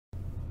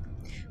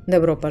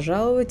Добро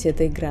пожаловать,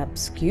 это игра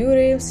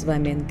Obscure, с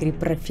вами Angry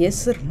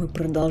Профессор. Мы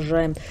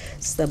продолжаем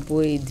с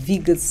тобой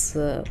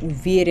двигаться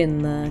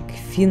уверенно к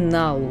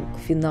финалу,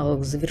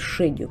 к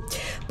завершению.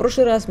 В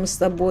прошлый раз мы с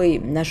тобой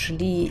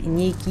нашли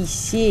некий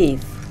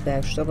сейф.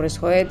 Так, что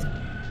происходит?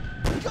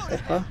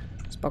 Опа,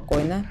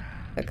 спокойно.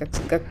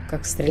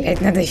 Как стрелять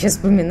надо сейчас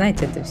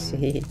вспоминать это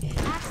все.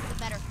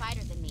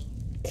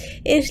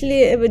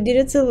 Эшли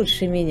дерется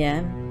лучше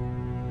меня.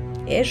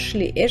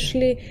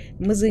 Эшли,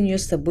 мы за нее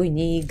с тобой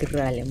не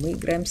играли. Мы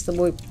играем с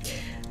тобой...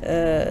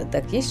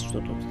 так, есть что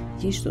тут?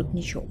 Есть что-то?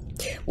 Ничего.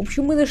 В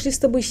общем, мы нашли с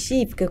тобой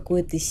сейф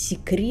какой-то с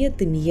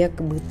секретами.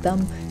 Якобы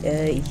там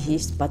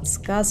есть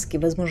подсказки.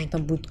 Возможно,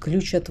 там будет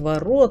ключ от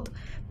ворот,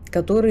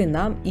 который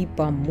нам и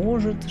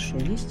поможет. Что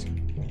есть?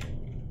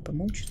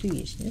 По-моему, что-то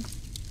есть, нет?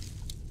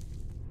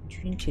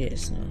 Ничего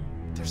интересного.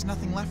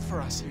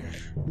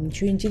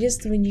 Ничего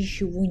интересного,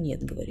 ничего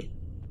нет, говорит.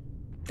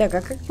 Так,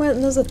 а как мы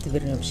назад-то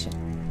вернемся?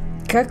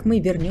 Как мы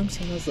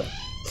вернемся назад?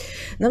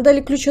 Нам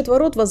дали ключ от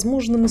ворот,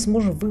 возможно, мы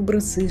сможем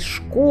выбраться из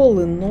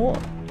школы, но...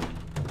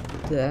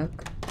 Так.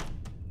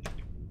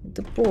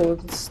 Это пол,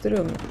 это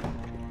стрёмный.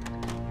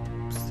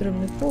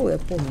 Стрёмный пол, я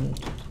помню.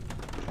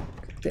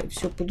 Как-то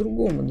все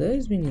по-другому, да,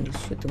 изменилось?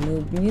 Что-то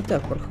мы не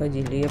так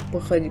проходили. Я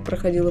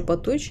проходила по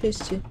той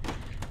части.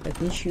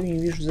 Так, ничего не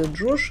вижу за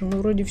Джошем, но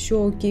вроде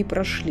все окей,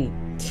 прошли.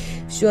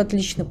 Все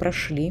отлично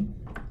прошли.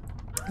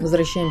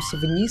 Возвращаемся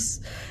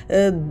вниз.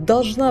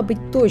 Должна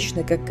быть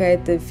точно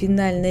какая-то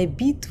финальная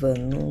битва.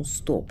 Ну,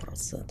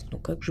 100%. Ну,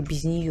 как же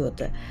без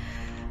нее-то?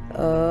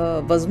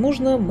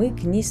 Возможно, мы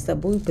к ней с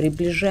тобой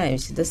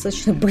приближаемся.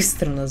 Достаточно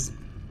быстро у нас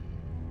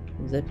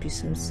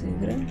записывается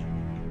игра.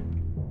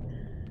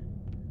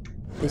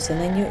 То есть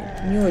она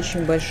не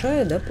очень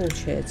большая, да,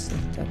 получается?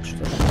 Так, что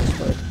там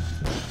происходит?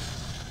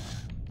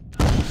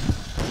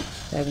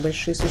 Так,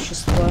 большие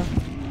существа.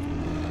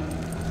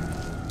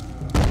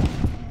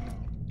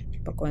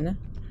 Спокойно.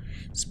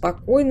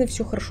 Спокойно,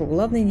 все хорошо.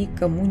 Главное,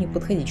 никому не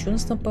подходить. Что у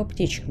нас там по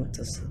аптечкам?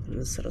 Это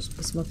сразу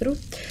посмотрю.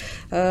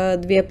 2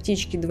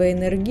 аптечки, 2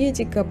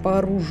 энергетика. По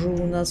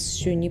оружию у нас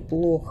все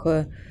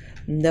неплохо.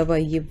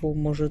 Давай его,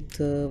 может,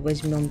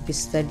 возьмем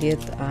пистолет,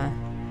 а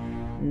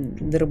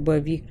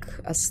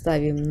дробовик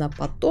оставим на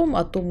потом.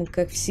 А то мы,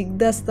 как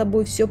всегда, с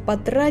тобой все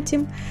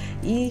потратим.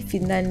 И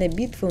финальная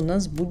битва у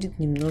нас будет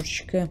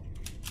немножечко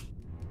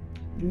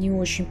не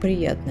очень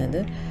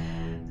приятная,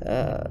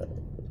 да?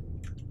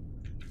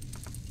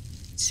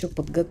 Все,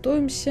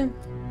 подготовимся,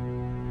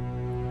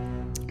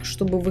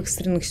 чтобы в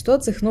экстренных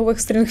ситуациях, но в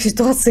экстренных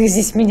ситуациях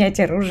здесь менять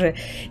оружие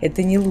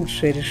это не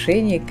лучшее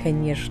решение,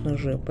 конечно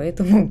же,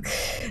 поэтому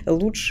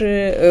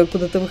лучше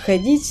куда-то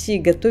выходить и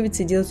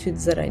готовиться и делать все это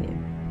заранее.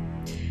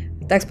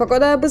 Так,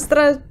 спокойно,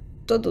 быстро,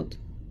 кто тут?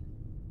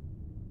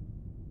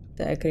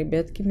 Так,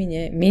 ребятки,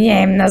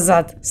 меняем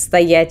назад,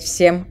 стоять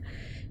всем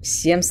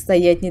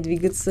стоять, не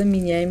двигаться,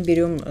 меняем,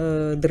 берем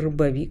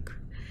дробовик,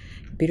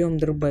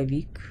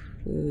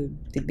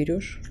 Ты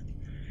берешь?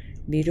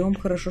 Берем.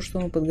 Хорошо, что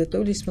мы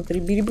подготовились. Смотри,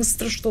 бери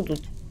быстро, что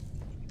тут?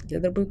 Для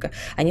дробовика.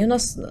 Они у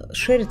нас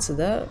шерятся,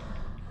 да?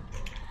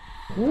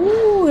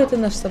 Это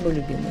наш с тобой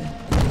любимый.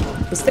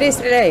 Быстрее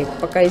стреляй,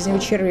 пока из него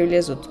черви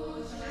лезут.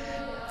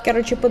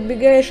 Короче,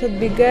 подбегаешь,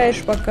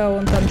 отбегаешь, пока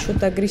он там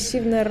что-то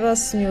агрессивное,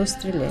 раз с него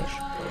стреляешь.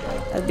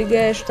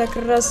 Отбегаешь, так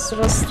раз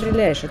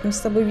стреляешь. Это мы с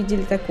тобой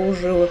видели такого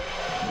же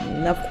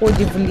на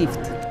входе в лифт.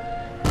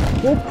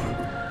 Оп.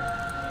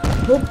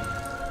 Оп.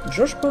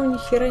 Джош, по-моему, ни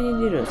хера не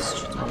дерется.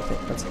 Что-то мне так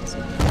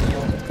подсказывает.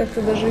 Тут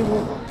как-то даже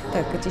его...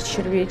 Так, эти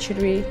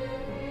червей.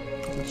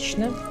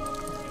 Отлично.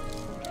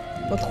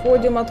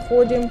 Подходим,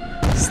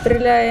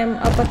 стреляем,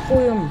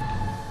 атакуем.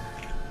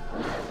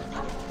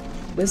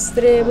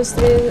 Быстрее,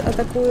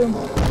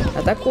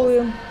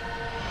 атакуем.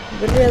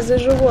 Грязное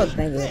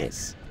животное,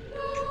 говорит.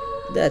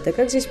 Да, ты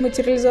как здесь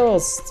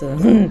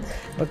материализовался-то?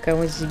 Пока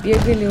мы здесь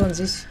бегали, он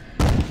здесь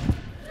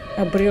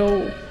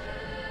обрел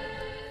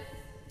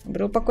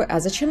покой. А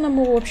зачем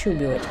нам его вообще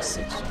убивать,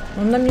 кстати?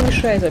 Он нам не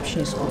мешает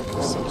вообще нисколько,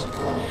 кстати.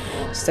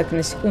 Так,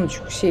 на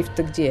секундочку,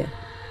 сейф-то где?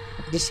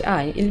 Здесь...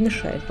 или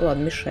мешает?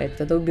 Ладно, мешает,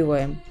 тогда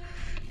убиваем.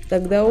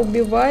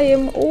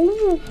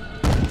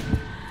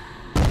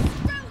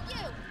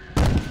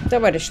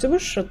 Товарищ, ты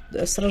будешь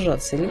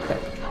сражаться или как?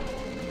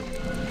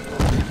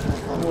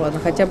 Ладно,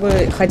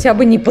 хотя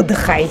бы не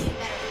подыхай.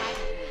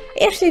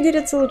 Эшли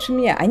дерется лучше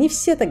меня. Они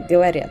все так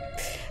говорят.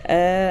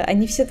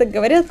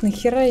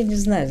 Нахера я не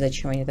знаю,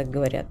 зачем они так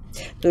говорят.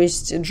 То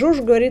есть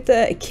Джош говорит,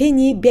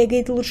 Кенни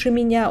бегает лучше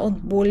меня, он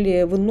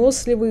более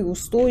выносливый,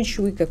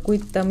 устойчивый,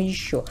 какой-то там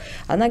еще.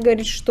 Она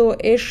говорит, что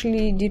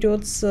Эшли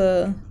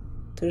дерется...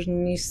 Ты же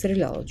не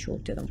стреляла, чего у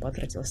тебя там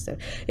потратилось.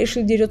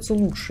 Эшли дерется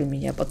лучше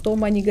меня.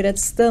 Потом они говорят,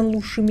 Стэн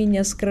лучше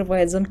меня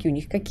скрывает замки. У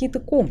них какие-то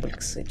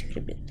комплексы этих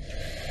ребят.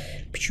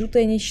 Почему-то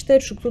они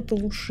считают, что кто-то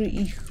лучше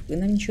их. И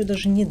нам ничего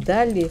даже не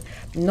дали.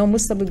 Но мы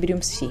с тобой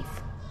берем сейф.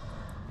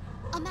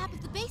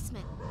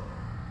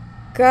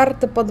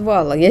 Карта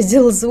подвала. Я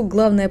сделала звук,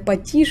 главное,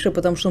 потише,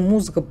 потому что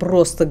музыка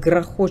просто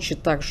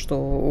грохочет так, что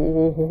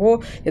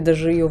ого-го. Я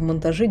даже ее в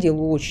монтаже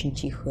делаю очень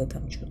тихо.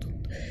 Там что-то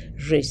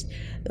Жесть.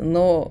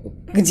 Но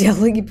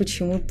диалоги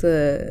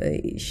почему-то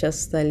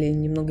сейчас стали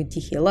немного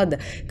тихие. Ладно,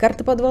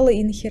 карта подвала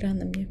и нахера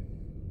она мне?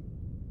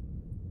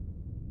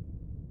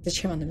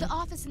 Зачем она мне?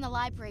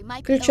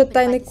 Ключ от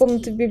тайной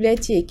комнаты в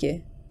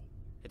библиотеке.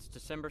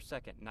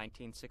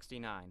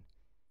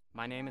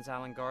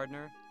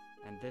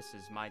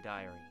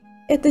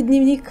 Это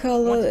дневник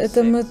Алла,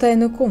 это мы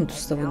тайную комнату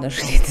с тобой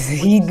нашли.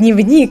 И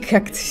дневник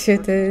как-то все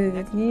это...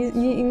 Это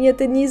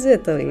не из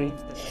этого.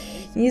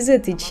 Не из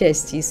этой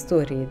части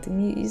истории. Это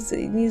не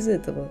из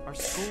этого.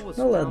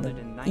 Ну ладно.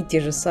 И те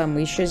же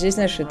самые. Еще здесь,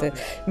 знаешь, это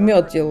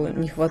мётел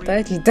не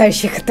хватает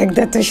летающих, и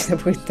тогда точно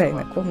будет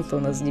тайная комната у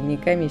нас с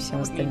дневниками и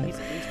всем остальным.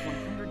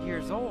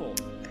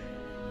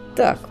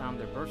 Так.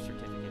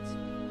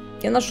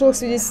 Я нашел их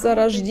свидетельство о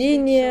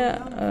рождении.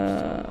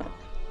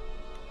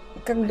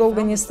 Как долго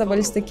они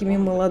оставались такими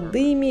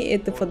молодыми.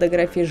 Это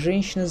фотография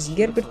женщины с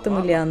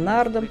Гербертом и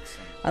Леонардом.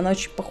 Она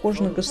очень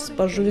похожа на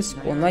госпожу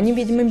Вискон. Но они,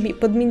 видимо,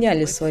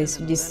 подменяли свои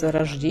свидетельства о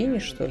рождении,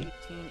 что ли.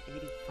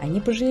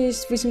 Они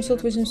поженились в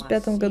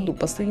 885 году.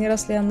 Последний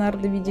раз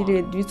Леонардо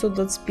видели в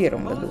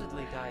 921 году.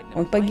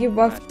 Он погиб в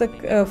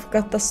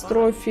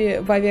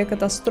авиакатастрофе,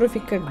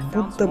 как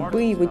будто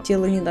бы его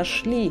тело не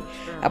нашли.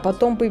 А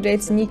потом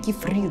появляется некий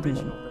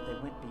Фридман.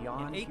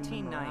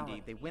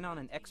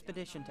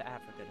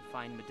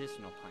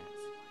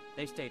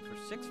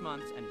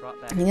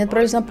 Они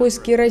отправились на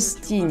поиски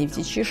растений. В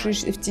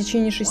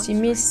течение 6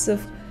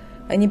 месяцев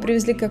они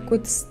привезли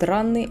какой-то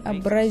странный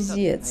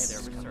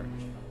образец.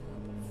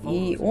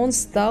 И он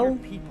стал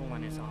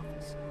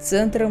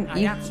центром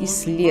их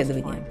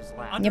исследования.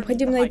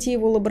 Необходимо найти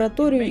его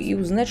лабораторию и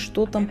узнать,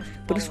 что там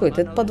происходит.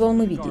 Этот подвал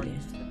мы видели.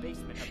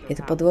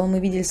 Этот подвал мы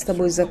видели с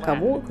тобой за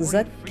кого?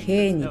 За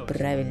Кенни,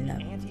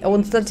 правильно. А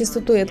вон, кстати,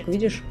 статуэтку,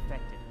 видишь?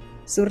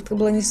 Сыворотка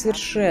была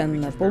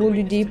несовершенна.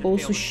 Полулюдей,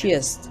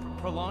 полусуществ.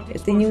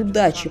 Это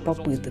неудача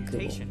попыток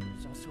его.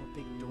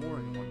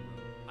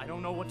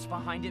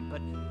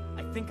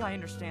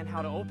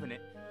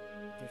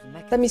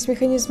 Там есть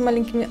механизм с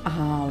маленькими...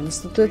 Ага, у нас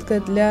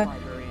статуэтка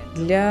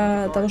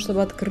для того,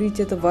 чтобы открыть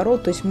это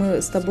ворот. То есть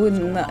мы с тобой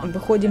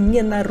выходим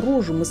не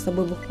наружу, мы с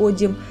тобой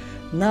выходим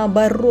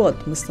наоборот.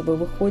 Мы с тобой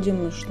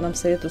выходим... Что нам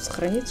советуют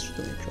сохраниться,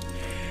 что ли?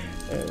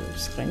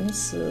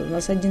 Сохраниться... У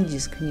нас один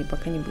диск,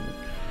 пока не будет.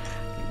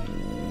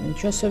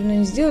 Ничего особенного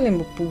не сделали,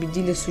 мы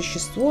победили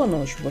существо,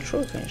 оно очень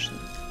большое, конечно.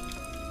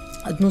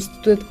 Одну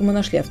статуэтку мы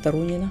нашли, а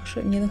вторую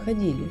не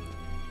находили.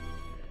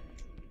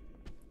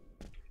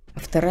 А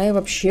вторая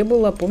вообще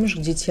была, помнишь,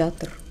 где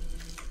театр?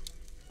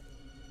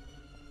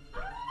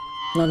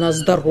 Но она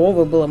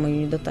здоровая была, мы ее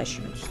не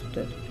дотащим.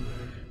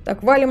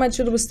 Так, валим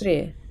отсюда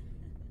быстрее.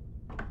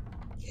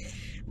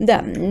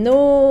 Да,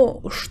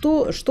 но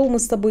что мы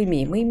с тобой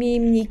имеем? Мы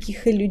имеем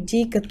неких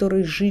людей,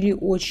 которые жили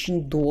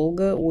очень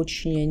долго,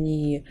 очень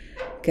они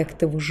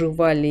как-то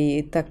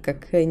выживали так,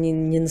 как они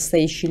не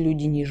настоящие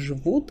люди не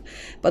живут.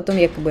 Потом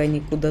якобы они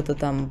куда-то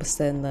там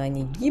постоянно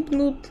они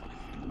гибнут.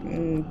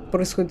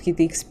 Происходят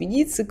какие-то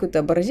экспедиции, какой-то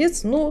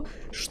образец. Но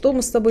что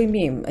мы с тобой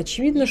имеем?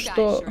 Очевидно,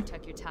 что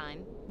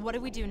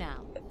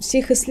все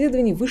их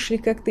исследования вышли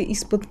как-то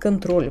из-под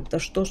контроля,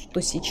 потому что то,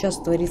 что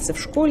сейчас творится в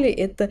школе,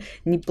 это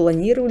не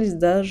планировались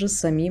даже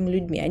самими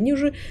людьми. Они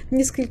уже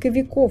несколько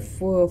веков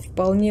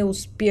вполне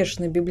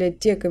успешно,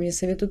 библиотека мне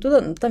советуют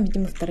туда, но там,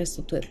 видимо, вторая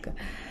статуэтка.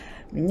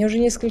 Они уже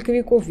несколько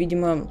веков,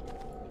 видимо,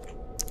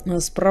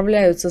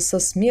 справляются со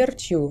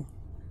смертью.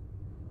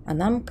 А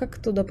нам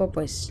как туда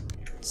попасть?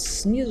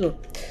 Снизу?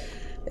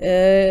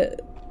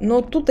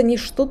 Но тут они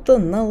что-то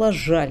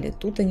налажали.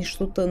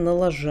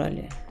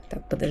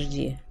 Так,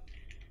 подожди.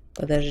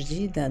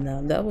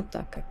 Да, вот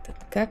так как-то.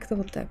 Как-то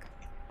вот так.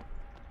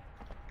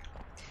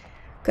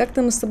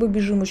 Как-то мы с тобой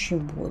бежим очень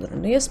бодро.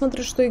 Но я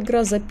смотрю, что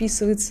игра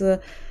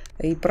записывается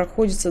и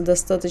проходится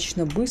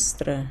достаточно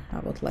быстро.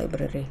 А вот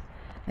library.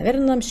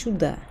 Наверное, нам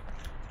сюда.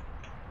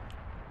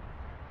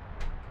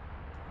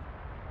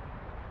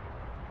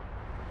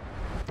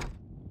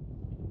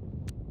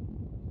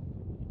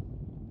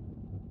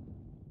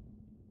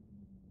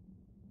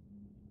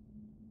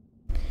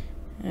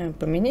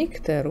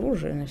 Поменяй-ка ты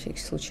оружие на всякий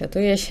случай, а то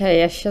я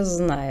сейчас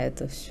знаю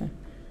это все.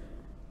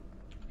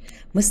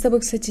 Мы с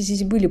тобой, кстати,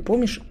 здесь были,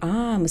 помнишь?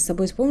 Мы с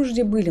тобой, помнишь,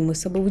 где были? Мы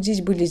с тобой вот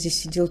здесь были, здесь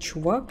сидел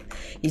чувак,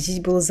 и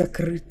здесь было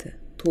закрыто,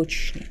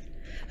 точно.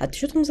 А ты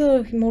что там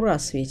за мура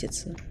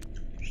светится?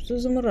 Что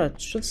за мура?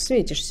 Что ты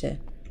светишься?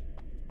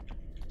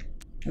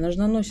 Она же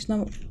наносит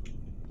нам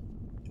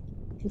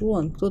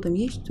урон. Кто там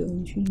есть? Я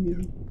ничего не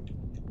вижу.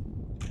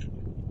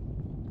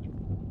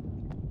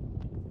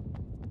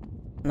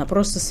 Она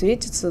просто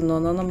светится, но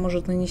она нам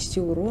может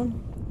нанести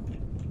урон.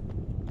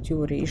 В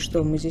теории. И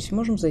что, мы здесь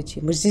можем зайти?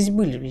 Мы здесь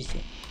были везде.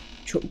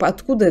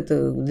 Откуда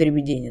это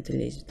дребедень-то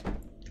лезет?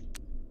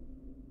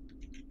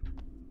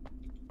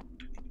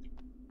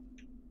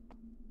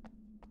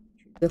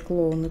 Да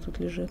клоуны тут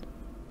лежат.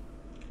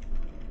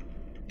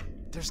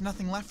 Что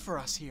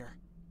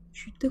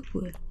это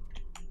такое?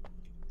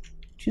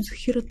 Что это за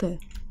херота?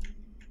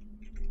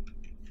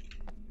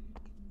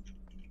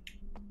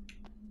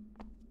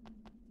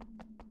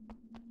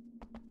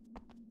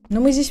 Но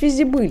мы здесь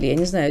везде были, я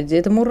не знаю,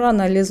 эта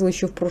мурана лезла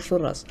еще в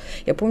прошлый раз.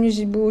 Я помню,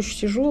 здесь было очень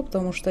тяжело,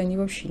 потому что они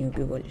вообще не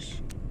убивались.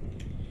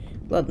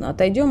 Ладно,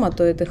 отойдем, а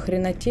то эта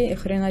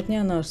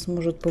хренотня нас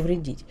может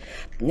повредить.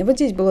 Вот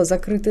здесь была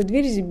закрытая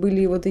дверь, здесь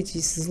были вот эти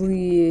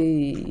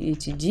злые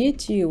эти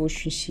дети,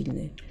 очень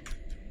сильные.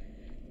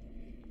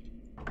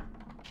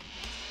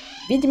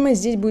 Видимо,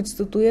 здесь будет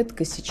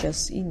статуэтка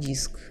сейчас и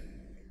диск.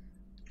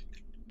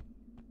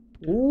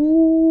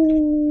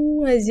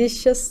 А здесь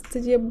сейчас,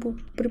 я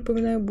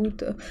припоминаю,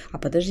 будет... А,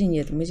 подожди,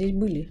 нет, мы здесь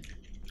были.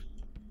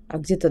 А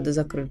где тогда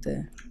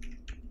закрытая?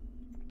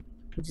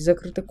 Где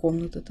закрытая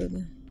комната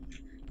тогда?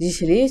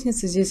 Здесь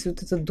лестница, здесь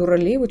вот этот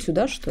дуралей, вот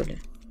сюда, что ли?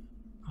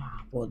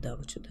 А, вот, да,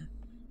 вот сюда.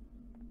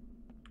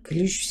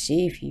 Ключ в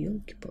сейфе,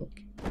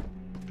 елки-палки.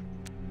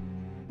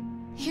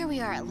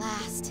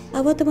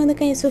 А вот и мы,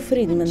 наконец, у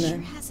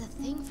Фридмана.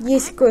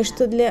 Есть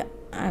кое-что для...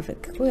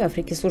 Какой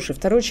Африки? Слушай,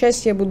 вторую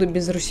часть я буду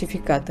без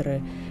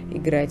русификатора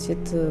играть.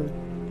 Это...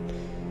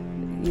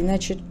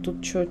 Иначе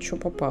тут что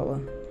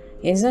попало.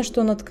 Я не знаю, что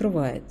он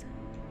открывает.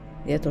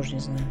 Я тоже не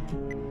знаю.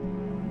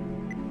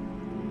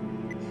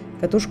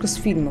 Катушка с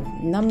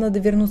фильмом. Нам надо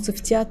вернуться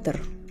в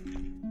театр.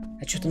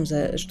 А что там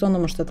за... Что она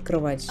может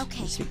открывать?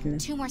 Действительно.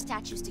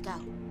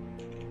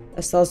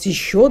 Осталось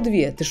еще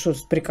 2? Ты что,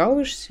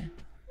 прикалываешься?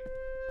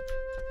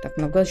 Так,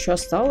 много еще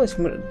осталось.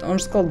 Он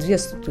же сказал 2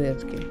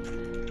 статуэтки.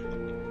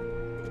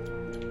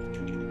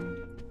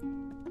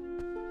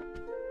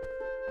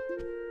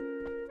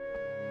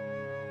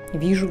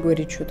 Вижу,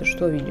 говорит, что-то.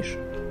 Что видишь?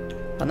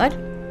 Фонарь?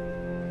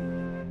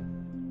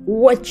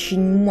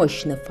 Очень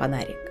мощный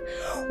фонарик.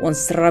 Он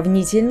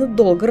сравнительно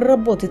долго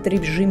работает в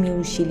режиме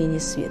усиления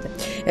света.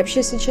 И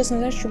вообще, если честно,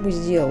 знаешь, что бы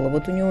сделала?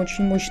 Вот у нее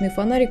очень мощный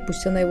фонарик,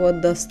 пусть она его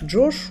отдаст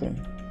Джошу.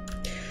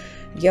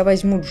 Я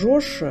возьму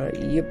Джоша,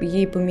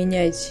 ей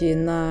поменяйте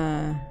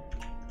на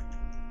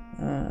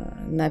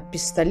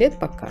пистолет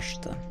пока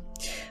что.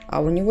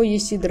 А у него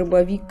есть и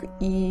дробовик,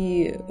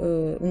 и...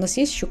 у нас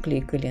есть еще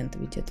клейкая лента,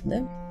 ведь это,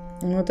 да?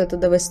 Ну вот это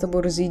давай с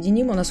тобой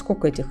разъединим. У нас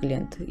сколько этих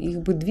лент?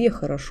 Их бы 2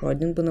 хорошо.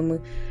 Один бы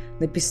мы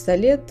на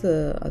пистолет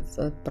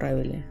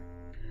отправили.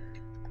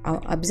 А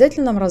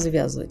обязательно нам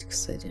развязывать,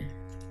 кстати.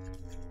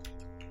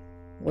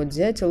 Вот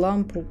взять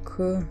лампу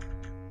к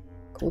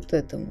вот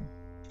этому.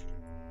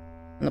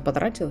 Она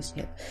потратилась?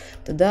 Нет.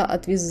 Тогда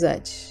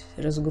отвязать,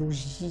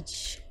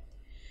 разгрузить.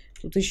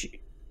 Тут еще...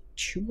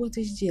 Чего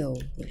ты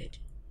сделал, блядь?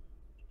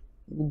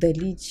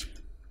 Удалить.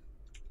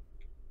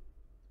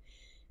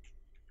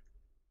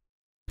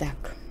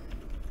 Так.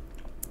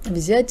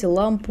 Взять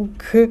лампу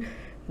к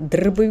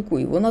дробовику.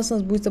 И у нас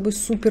будет с тобой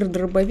супер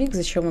дробовик.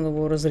 Зачем он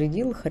его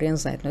разрядил? Хрен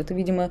знает. Но это,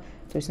 видимо,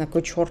 то есть на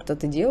кой черт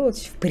это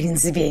делать? В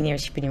принципе, я не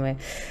очень понимаю.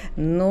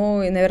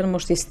 Но, и, наверное,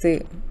 может, если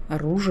ты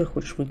оружие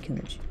хочешь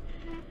выкинуть.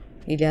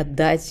 Или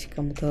отдать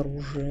кому-то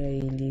оружие.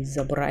 Или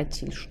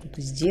забрать. Или что-то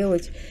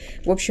сделать.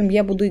 В общем,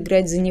 я буду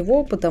играть за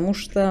него, потому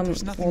что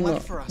он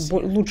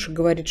лучше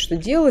говорит, что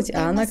делать.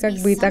 А она как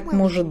бы и так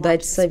может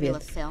дать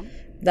совет.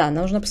 Да,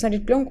 нам нужно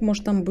посмотреть пленку,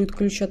 может там будет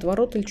ключ от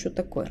ворот или что-то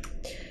такое.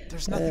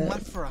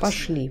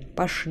 Пошли,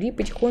 пошли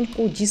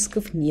потихоньку.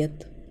 Дисков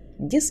нет.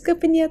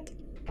 Дисков нет.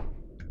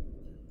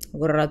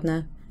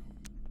 Аккуратно.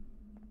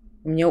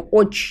 У меня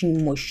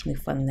очень мощный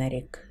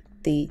фонарик.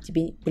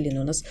 Тебе... Блин,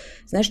 у нас...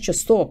 Знаешь что,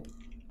 стоп.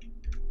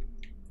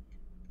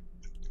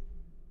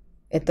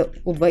 Это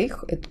у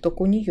двоих, это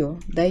только у нее.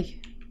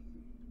 Дай.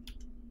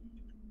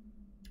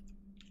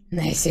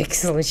 На всякий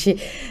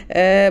случай.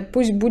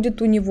 Пусть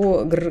будет у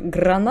него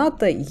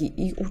граната,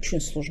 и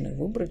очень сложно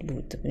выбрать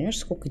будет. Ты понимаешь,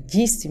 сколько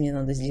действий мне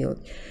надо сделать,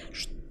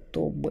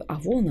 чтобы... А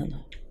вон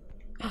она.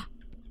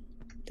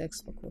 Так,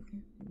 спокойно.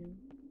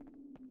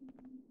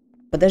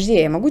 Подожди,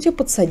 я могу тебя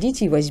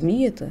подсадить и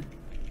возьми это?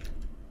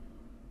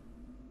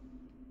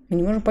 Мы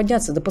не можем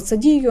подняться. Да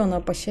подсади ее,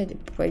 она посядет,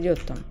 пойдет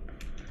там.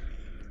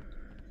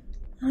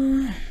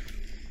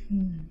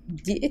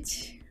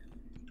 Дети,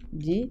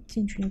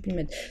 ничего не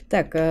понимают.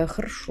 Так,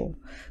 хорошо.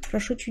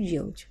 Хорошо, что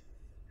делать?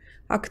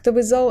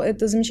 Актовый зал,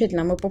 это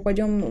замечательно. Мы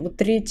попадем в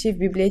 3-й в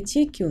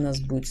библиотеке, у нас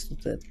будет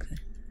статуэтка.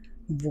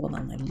 Вон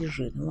она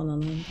лежит. Вон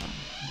она.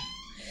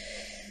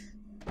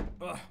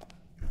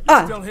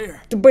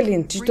 Ты,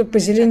 блин, ты что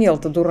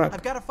позеленел-то,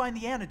 дурак?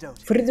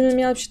 Фридман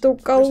меня вообще-то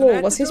уколол.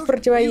 У вас есть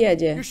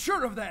противоядие?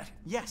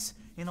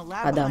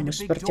 А да, мы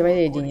же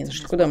противоядие нет.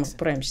 Куда мы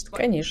отправимся?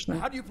 Конечно.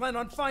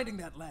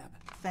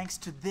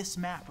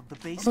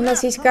 У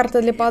нас есть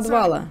карта для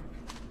подвала.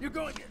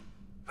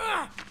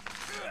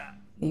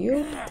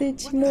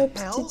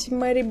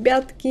 Ёптыть-мопстить-ма,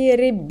 ребятки.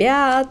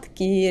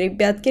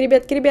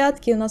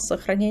 У нас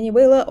сохранение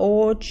было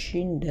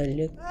очень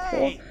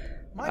далеко.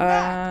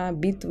 А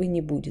битвы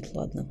не будет,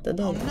 ладно.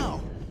 Да.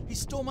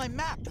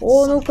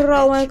 Он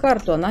украл мою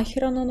карту. А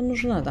нахер она нам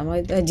нужна? Там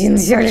один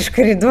всего лишь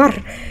коридор.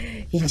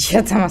 И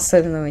ничего там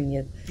особенного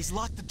нет.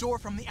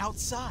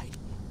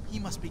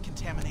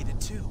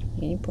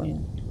 Я не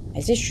понял.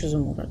 А здесь что за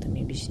мура, ты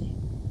мне объясни?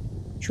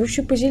 Чего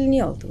вообще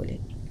позеленел-то,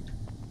 блядь?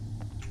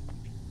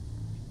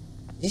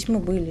 Здесь мы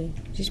были.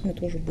 Здесь мы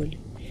тоже были.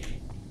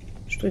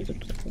 Что это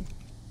тут такое?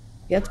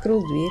 Я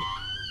открыл дверь.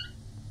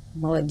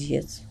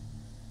 Молодец.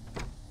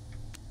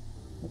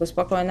 Ну-ка,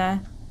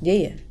 спокойно.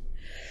 Где я?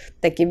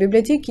 Так, и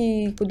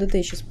библиотеки куда-то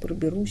я сейчас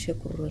проберусь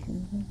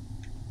аккуратно.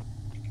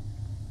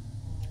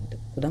 Так,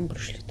 куда мы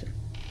пришли-то?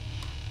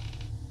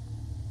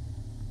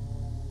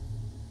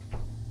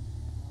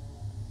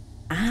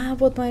 А,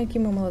 вот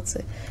какие мы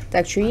молодцы.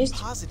 Так, что есть?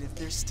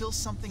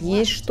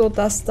 Есть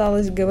что-то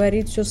осталось,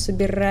 говорит. Все,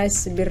 собирай,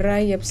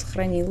 собирай. Я бы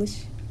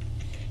сохранилась.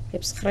 Я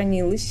бы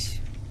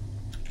сохранилась.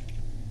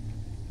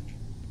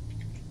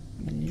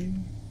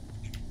 Блин.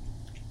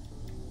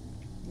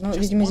 Ну,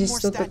 видимо, здесь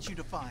что-то...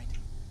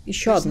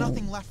 Еще одно.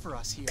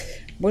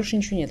 Больше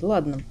ничего нет.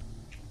 Ладно.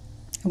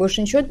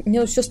 Больше ничего.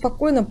 Мне все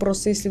спокойно.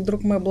 Просто если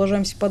вдруг мы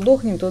облажаемся,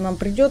 подохнем, то нам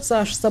придется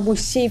аж с собой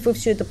сейф и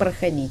все это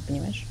проходить,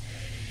 понимаешь?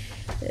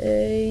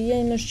 Я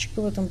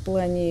немножечко в этом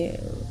плане...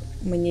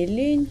 Мне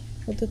лень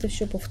вот это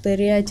все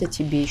повторять, а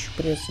тебе еще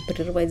придется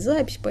прерывать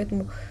запись,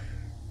 поэтому...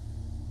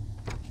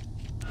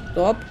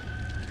 Стоп.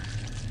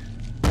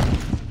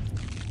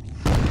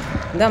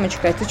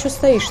 Дамочка, а ты что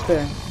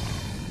стоишь-то?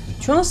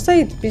 Че она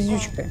стоит,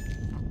 пиздючка?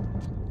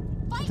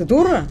 Ты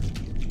дура?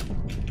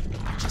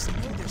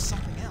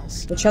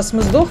 Вот сейчас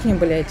мы сдохнем,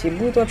 блядь, и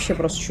будет вообще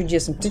просто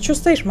чудесно. Ты что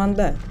стоишь,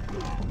 манда?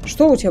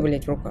 Что у тебя,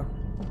 блядь, в руках?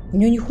 У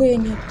нее нихуя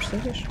нет,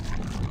 представляешь?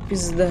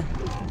 Пизда.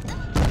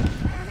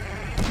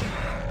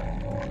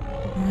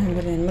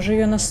 Ой, блин, мы же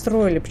ее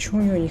настроили.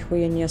 Почему у нее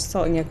нихуя не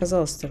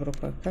оказалось-то в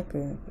руках? Как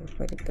ее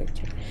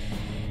пойти?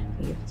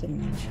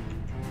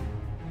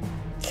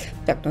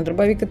 Так, ну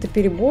дробовик это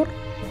перебор.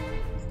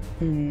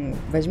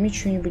 Возьми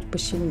что-нибудь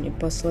посильнее,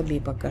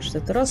 послабее пока что.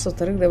 Это раз.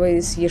 Во-вторых,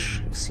 давай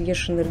съешь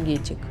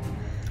энергетик.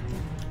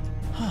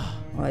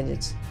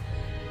 Молодец.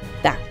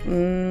 Так,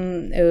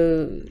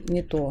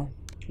 не то.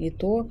 Не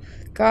то.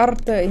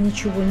 Карта,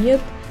 ничего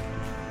нет.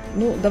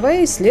 Ну,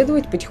 давай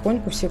исследовать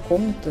потихоньку все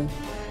комнаты.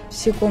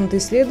 Все комнаты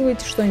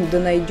исследовать. Что-нибудь да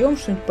найдем,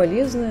 что-нибудь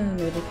полезное.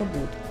 Наверняка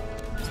будет.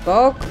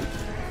 Скок.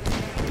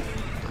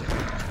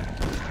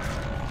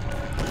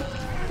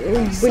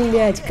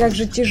 Блять, как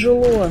же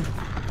тяжело.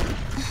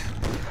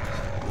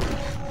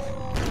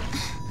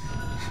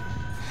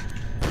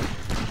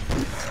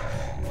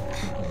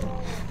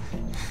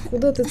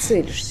 Куда ты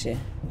целишься?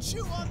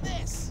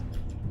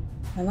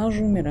 Она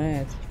уже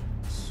умирает.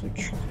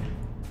 Сучка.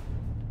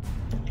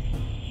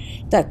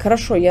 Так,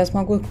 хорошо, я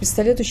смогу к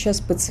пистолету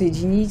сейчас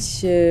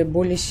подсоединить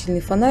более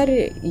сильный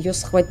фонарь. Ее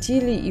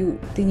схватили, и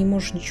ты не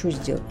можешь ничего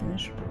сделать,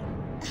 понимаешь?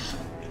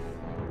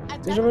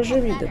 Ты же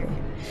вожевидовый.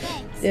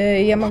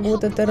 Я могу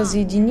вот это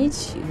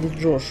разъединить для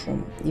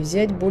Джошу и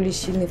взять более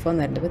сильный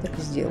фонарь. Давай так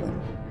и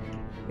сделаем.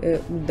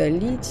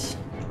 Удалить.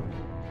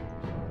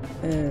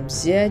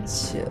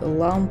 Взять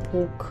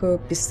лампу к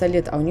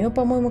пистолету. А у нее,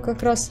 по-моему,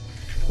 как раз...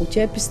 У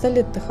тебя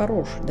пистолет-то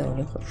хороший. Да, у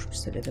нее хороший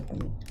пистолет, я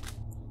помню.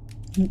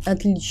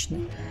 Отлично.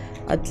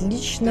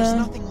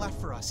 Отлично.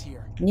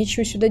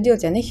 Нечего сюда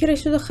делать. А нахера я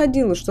сюда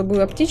ходила,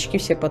 чтобы аптечки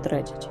все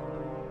потратить?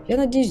 Я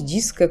надеюсь,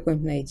 диск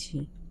какой-нибудь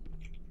найти.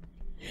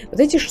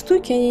 Вот эти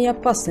штуки, они не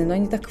опасные, но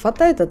они так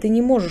хватают, а ты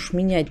не можешь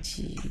менять.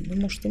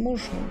 Ну, может, ты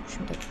можешь, но,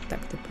 в общем, так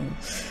ты понял.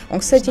 Он,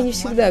 кстати, не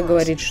всегда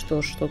говорит,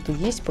 что что-то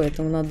есть,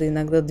 поэтому надо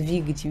иногда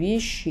двигать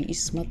вещи и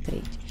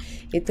смотреть.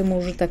 Это мы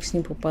уже так с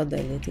ним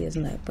попадали, это я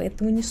знаю.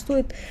 Поэтому не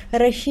стоит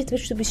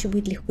рассчитывать, чтобы все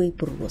будет легко и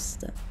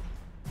просто.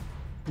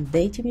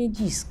 Дайте мне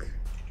диск.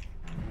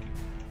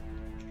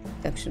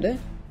 Так, сюда?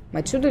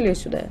 Отсюда или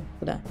сюда?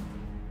 Куда?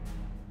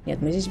 Нет,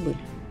 мы здесь были.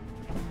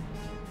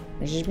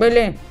 Мы здесь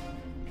были.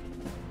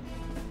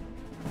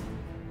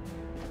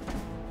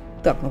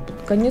 Так, ну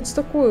под конец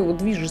такой вот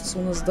движется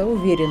у нас, да,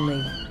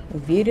 уверенный.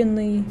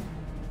 Уверенный.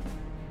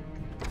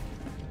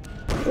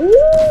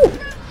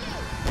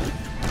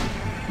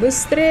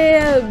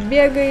 Быстрее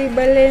бегай,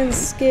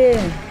 Боленский.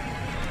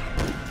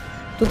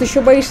 Тут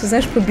еще боишься,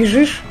 знаешь,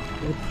 побежишь.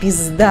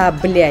 Пизда,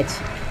 блядь.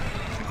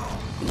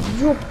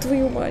 Ёб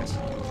твою мать.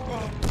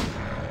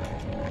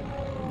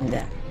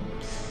 Да.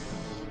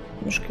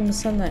 Немножко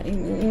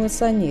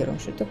эмоционируем.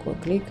 Что такое?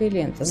 Клейкая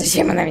лента.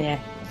 Зачем она меня?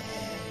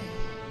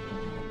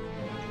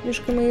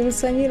 Слишком мы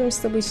эмоционируем с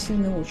тобой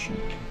сильно очень.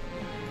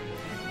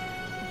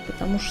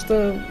 Потому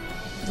что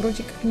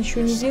вроде как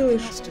ничего не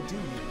делаешь.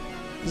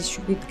 Здесь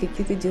еще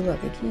какие-то дела.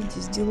 Какие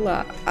здесь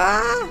дела?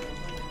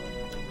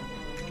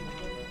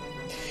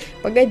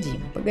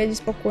 Погоди,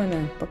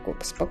 спокойно.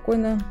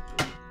 Спокойно.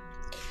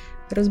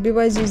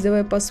 Разбивай здесь,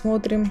 давай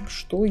посмотрим,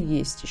 что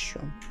есть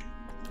еще.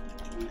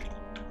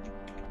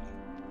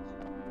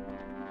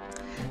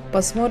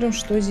 Посмотрим,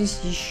 что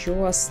здесь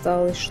еще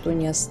осталось, что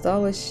не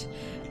осталось.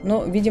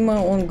 Но,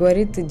 видимо, он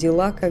говорит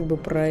дела как бы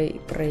про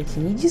эти.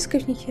 Ни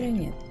дисков, ни хера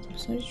нет.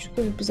 Смотрите,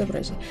 что это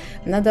безобразие.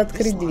 Надо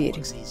открыть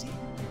дверь.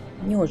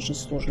 Не очень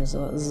сложный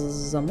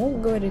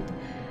замок, говорит.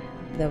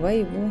 Давай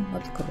его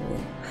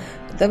откроем.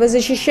 Давай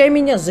защищай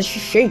меня,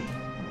 защищай.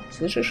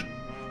 Слышишь?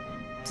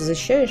 Ты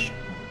защищаешь?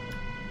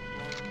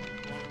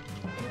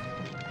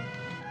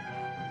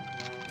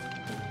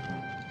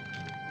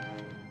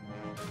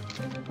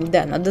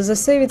 Да, надо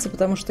засейвиться,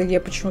 потому что я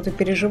почему-то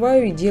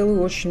переживаю и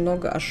делаю очень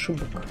много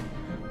ошибок.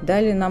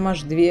 Дали нам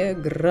аж 2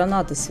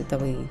 гранаты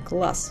световые.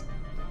 Класс.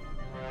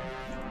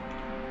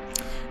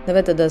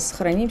 Давай тогда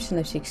сохранимся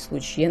на всякий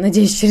случай. Я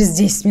надеюсь, через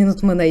 10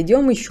 минут мы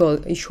найдем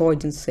еще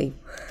один сейв.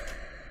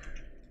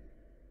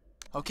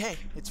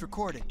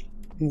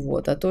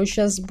 Вот, а то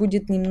сейчас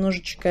будет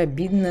немножечко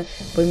обидно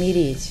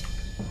помереть.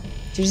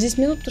 Через 10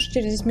 минут, потому что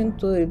через 10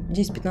 минут,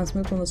 10-15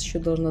 минут у нас еще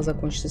должна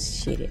закончиться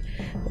серия.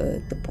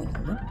 Ты понял,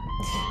 да?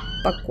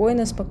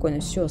 Спокойно,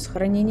 спокойно. Все,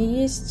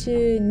 сохранение есть.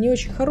 Не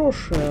очень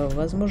хорошее.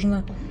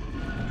 Возможно...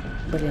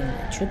 Блин,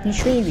 что-то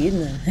ничего не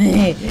видно.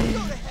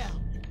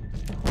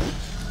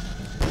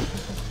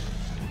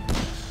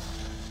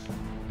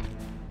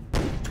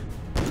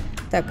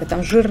 Так, а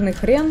там жирный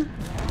хрен.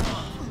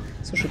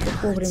 Слушай,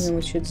 как вовремя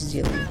мы все это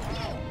сделали.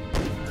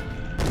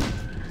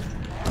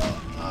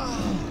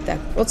 Так,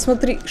 вот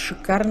смотри,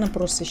 шикарно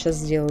просто сейчас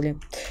сделали.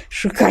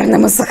 Шикарно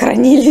мы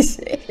сохранились.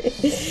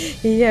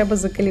 И я бы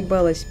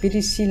заколебалась.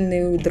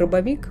 Пересильный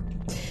дробовик.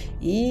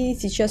 И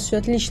сейчас все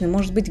отлично.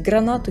 Может быть,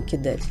 гранату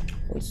кидать.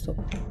 Ой, стоп.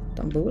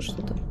 Там было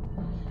что-то?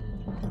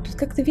 Тут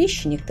как-то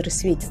вещи некоторые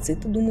светятся. И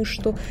ты думаешь,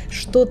 что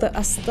что-то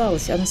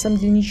осталось. А на самом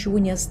деле ничего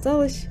не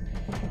осталось.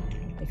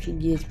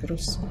 Офигеть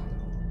просто.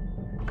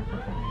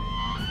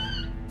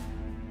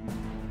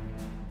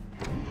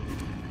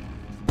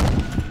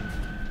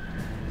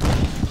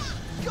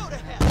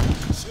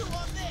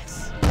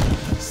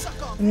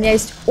 У меня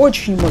есть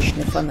очень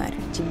мощный фонарь.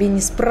 Тебе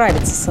не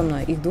справиться со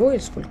мной. Их двое?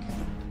 Сколько?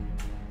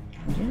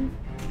 Один.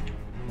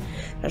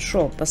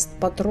 Хорошо.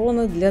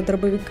 Патроны для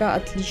дробовика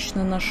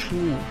отлично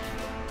нашли.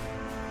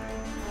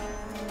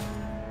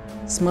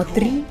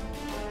 Смотри.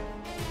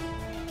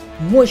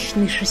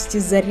 Мощный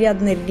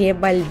шестизарядный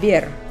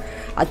револьвер.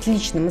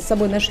 Отлично. Мы с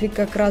собой нашли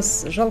как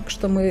раз... Жалко,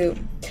 что мы...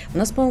 У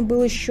нас, по-моему,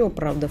 был еще,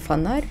 правда,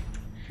 фонарь.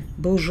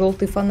 Был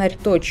желтый фонарь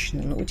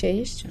точно. Ну, у тебя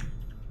есть он?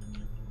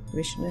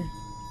 Давай сюда.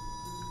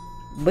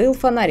 Был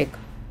фонарик.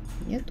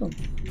 Нету?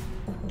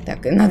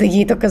 Так, надо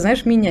ей только,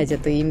 знаешь, менять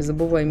это. Я им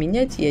забываю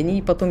менять, и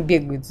они потом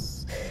бегают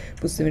с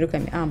пустыми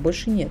руками. А,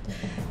 больше нет.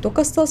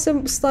 Только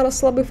остался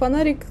слабый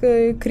фонарик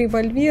к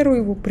револьверу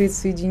его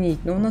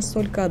присоединить. Но у нас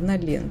только одна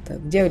лента.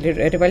 Где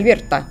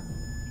револьвер-то?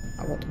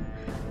 А вот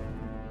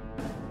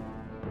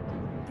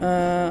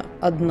он.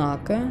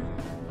 Однако...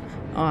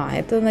 А,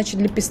 это, значит,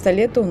 для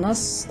пистолета у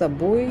нас с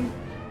тобой...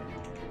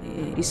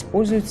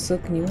 используется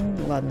к нему.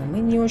 Ладно, мы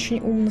не очень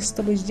умно с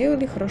тобой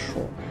сделали.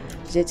 Хорошо.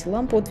 Взять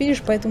лампу. Вот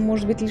видишь, поэтому,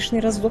 может быть,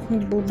 лишний раз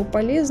сдохнуть было бы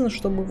полезно,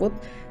 чтобы вот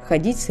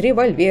ходить с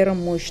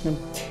револьвером мощным.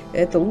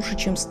 Это лучше,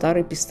 чем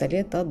старый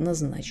пистолет,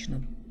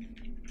 однозначно.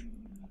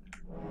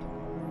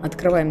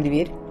 Открываем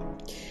дверь.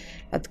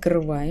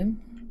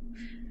 Открываем.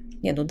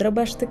 Не, ну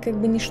дробаш-то как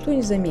бы ничто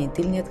не заменит.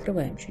 Или не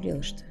открываем? Что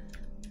делаешь-то?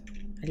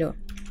 Алло.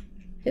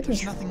 Это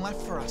ничего?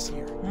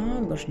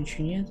 А, больше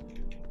ничего нет.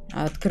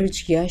 А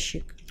открыть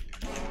ящик.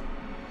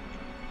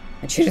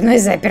 Очередной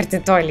запертый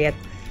туалет.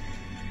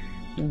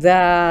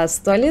 Да, с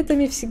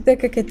туалетами всегда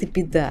какая-то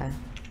беда.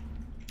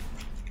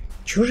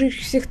 Чего же их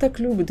всех так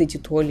любят, эти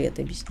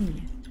туалеты? Объясни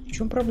мне. В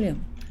чем проблема?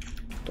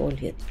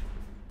 Туалет.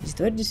 Эти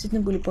твари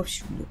действительно были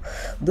повсюду.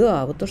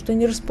 Да, вот то, что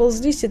они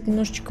расползлись, это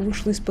немножечко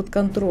вышло из-под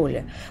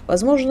контроля.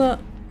 Возможно...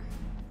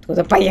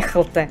 Куда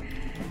поехал-то?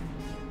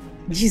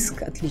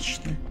 Диск,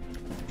 отлично.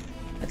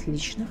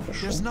 Отлично,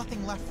 хорошо.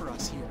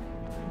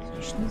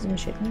 Отлично,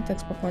 замечательно. Так,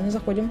 спокойно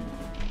заходим.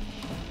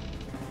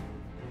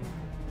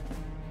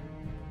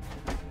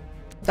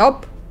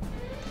 Топ!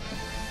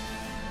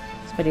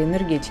 Смотри,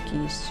 энергетики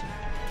есть.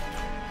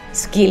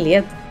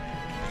 Скелет.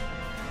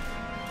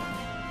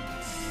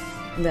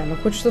 Да, ну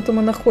хоть что-то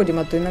мы находим,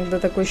 а то иногда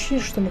такое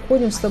ощущение, что мы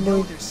ходим с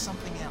тобой...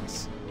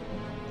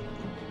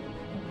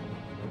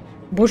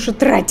 Больше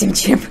тратим,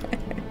 чем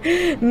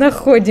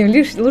находим.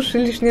 Лучше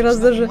лишний раз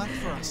даже...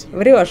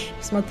 Врешь,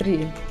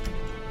 смотри.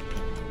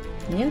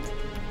 Нет?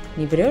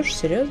 Не врешь?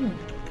 Серьезно?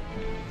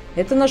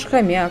 Это наш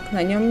хомяк.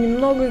 На нем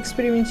немного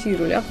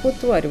экспериментировали. Ах, вот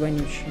тварь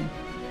вонючая.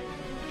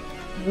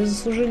 Вы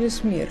заслужили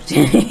смерть.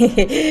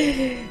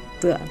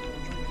 Да.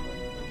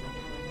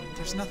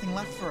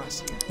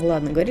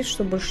 Ладно, говорит,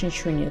 что больше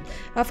ничего нет.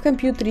 А в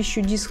компьютере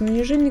еще диск. Ну,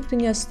 неужели никто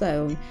не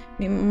оставил?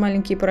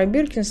 Маленькие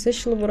пробирки,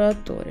 настоящая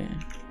лаборатория.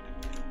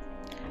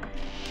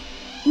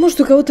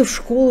 Может, у кого-то в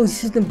школе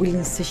действительно были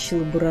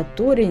настоящие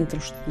лаборатории, они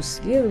там что-то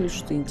исследовали,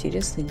 что-то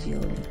интересное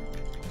делали.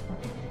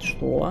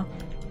 Что?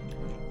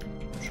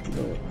 Что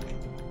было?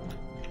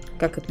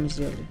 Как это мы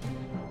сделали?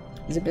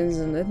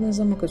 Это на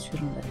замок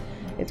отсюда.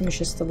 Это мы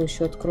сейчас с тобой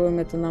все откроем,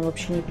 это нам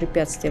вообще не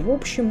препятствие. В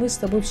общем, мы с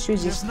тобой все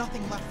здесь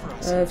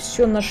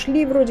все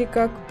нашли вроде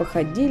как,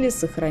 походили,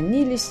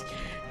 сохранились,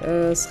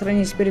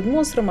 сохранились перед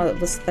монстром, а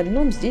в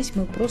остальном здесь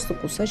мы просто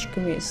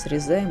кусачками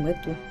срезаем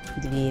эту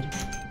дверь.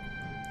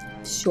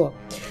 Все.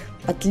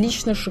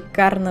 Отлично,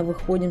 шикарно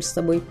выходим с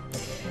тобой.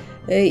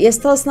 И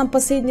осталась нам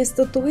последняя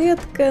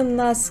статуэтка.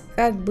 Нас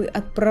как бы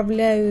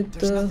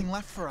отправляют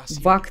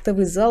в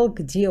актовый зал.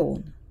 Где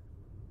он?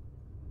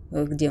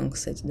 Где он,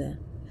 кстати, да?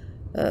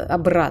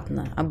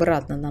 Обратно.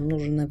 Обратно нам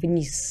нужно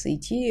вниз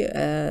идти.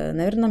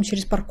 Наверное, нам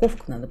через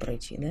парковку надо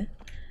пройти, да?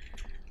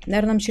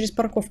 Наверное, нам через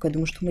парковку. Я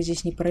думаю, что мы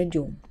здесь не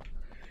пройдем.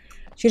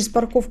 Через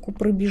парковку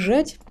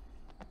пробежать.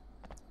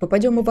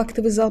 Попадем мы в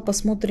актовый зал,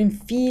 посмотрим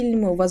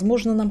фильм.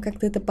 Возможно, нам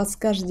как-то это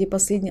подскажет, где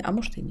последний. А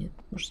может и нет.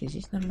 Может и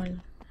здесь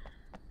нормально.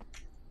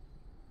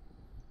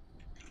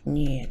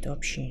 Нет, это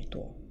вообще не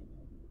то.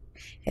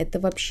 Это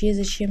вообще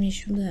зачем мне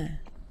сюда?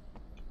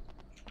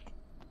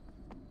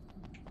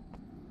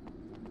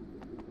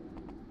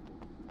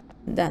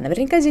 Да,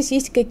 наверняка здесь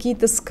есть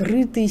какие-то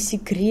скрытые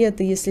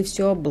секреты, если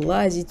все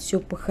облазить, все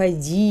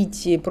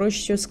походить.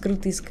 Проще всего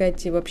скрыто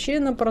искать вообще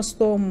на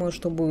простом,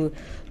 чтобы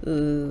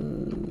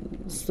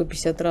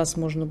 150 раз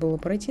можно было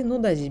пройти. Ну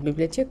да, здесь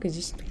библиотека,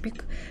 здесь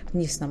тупик.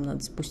 Вниз нам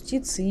надо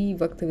спуститься и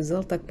в актовый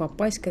зал так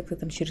попасть, как-то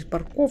там через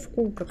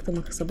парковку, как-то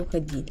мы с собой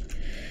ходили.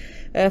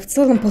 В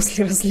целом,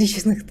 после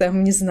различных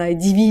там, не знаю,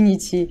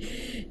 Divinity,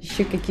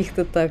 еще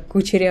каких-то так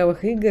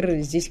кучерявых игр,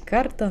 здесь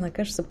карта, она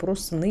кажется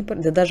просто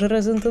да даже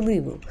Resident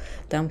Evil,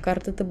 там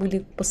карты-то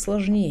были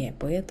посложнее,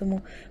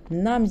 поэтому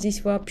нам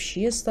здесь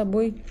вообще с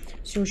тобой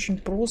все очень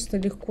просто,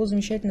 легко,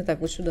 замечательно. Так,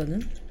 вот сюда, да?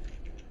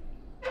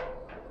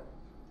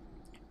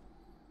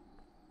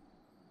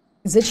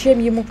 Зачем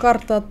ему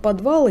карта от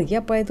подвала,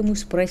 я поэтому и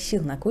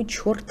спросил, на кой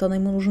черт она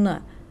ему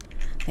нужна?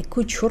 На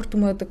кой черт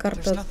ему эта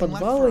карта от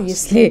подвала,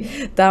 если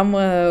там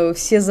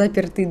все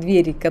запертые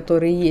двери,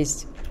 которые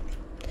есть?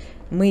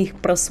 Мы их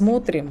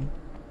просмотрим,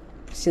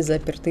 все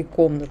запертые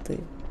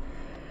комнаты,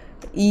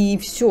 и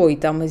все, и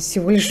там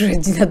всего лишь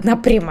одна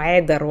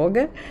прямая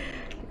дорога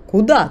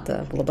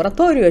куда-то, в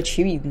лабораторию,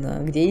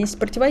 очевидно, где есть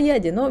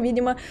противоядие. Но,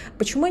 видимо,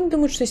 почему они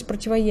думают, что есть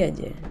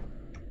противоядие?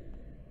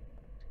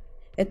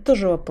 Это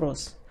тоже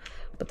вопрос.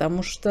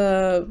 Потому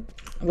что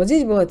вот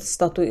здесь была эта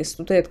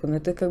статуэтка, но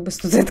это как бы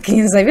статуэтка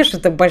не назовешь,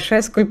 это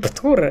большая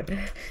скульптура.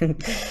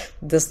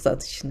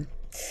 Достаточно.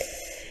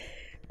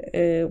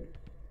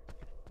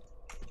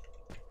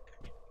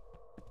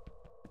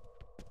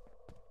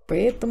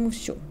 Поэтому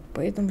все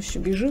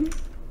бежим.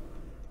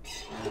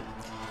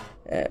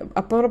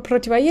 А про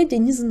противоядие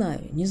не знаю.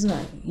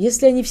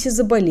 Если они все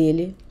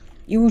заболели,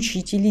 и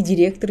учители, и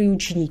директоры, и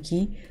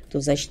ученики, то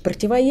значит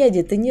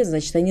противоядия-то нет,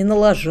 значит они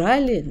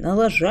налажали.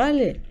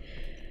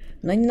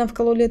 Но они нам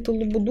вкололи эту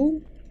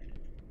лабуду.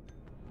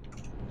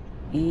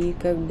 И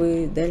как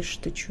бы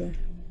дальше-то что?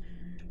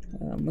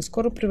 Мы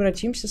скоро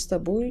превратимся с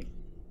тобой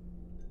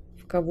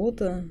в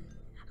кого-то.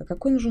 А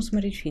какой нужно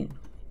смотреть фильм?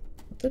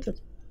 Вот этот?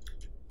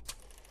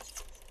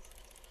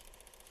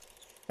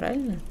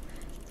 Правильно?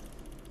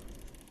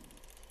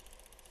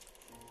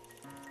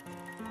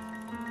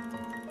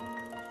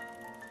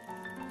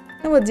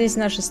 Ну вот здесь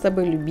наши с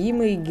тобой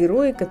любимые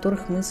герои,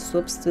 которых мы,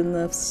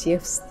 собственно,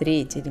 всех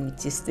встретили.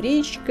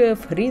 Медсестричка,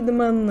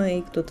 Фридман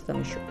и кто-то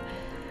там еще.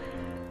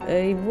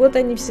 И вот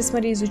они все,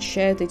 смотри,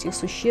 изучают этих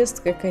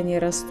существ, как они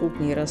растут,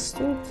 не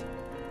растут.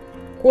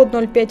 Код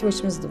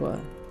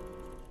 0582.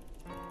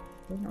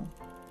 Понял.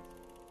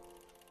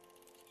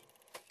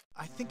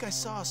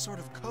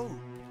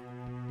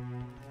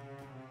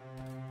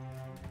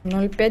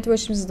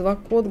 0582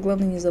 код,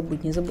 главное не забудь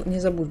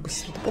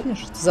быстро. Ты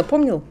помнишь? Ты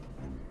запомнил?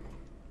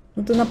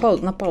 Ну, ты на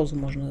паузу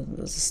можно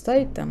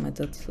заставить, там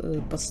этот,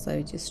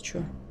 подставить, если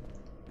что.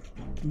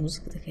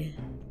 Музыка такая.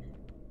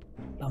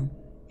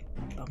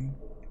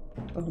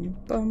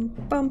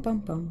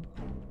 Пам-пам-пам-пам-пам.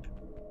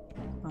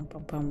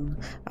 Пам-пам-пам.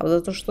 А вот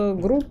за то, что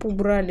группу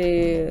убрали,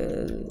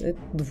 это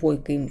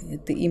двойка им.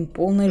 Это им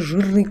полный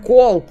жирный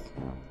кол.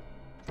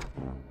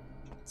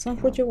 Сам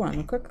 41.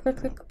 Ну, как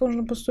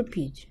можно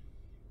поступить?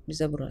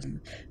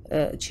 Безобразно.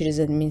 Через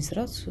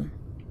администрацию?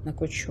 На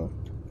кой черт?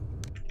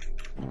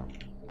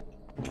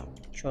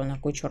 Чё, на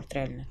кой черт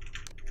реально?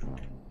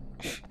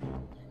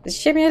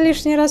 Зачем я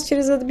лишний раз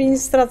через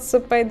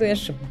администрацию пойду? Я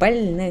же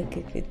больная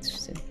какая-то,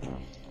 что ли.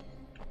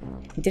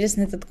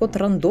 Интересно, этот код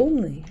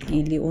рандомный?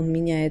 Или он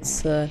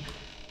меняется...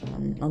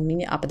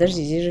 А,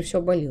 подожди, здесь же все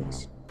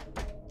обвалилось.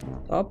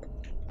 Оп.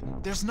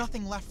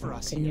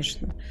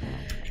 Конечно.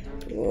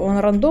 Он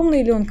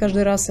рандомный или он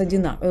каждый раз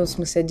одинаковый? В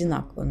смысле,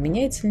 одинаковый. Он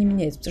меняется или не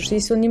меняется? Потому что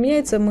если он не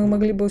меняется, мы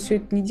могли бы все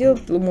это не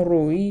делать,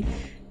 муру, и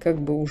как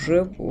бы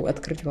уже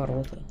открыть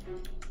ворота.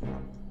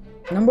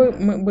 Но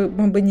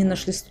мы бы не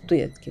нашли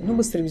статуэтки. Ну,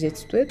 быстро взять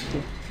статуэтки.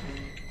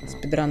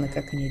 Спидраны,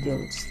 как они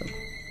делаются там.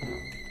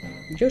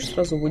 Идешь,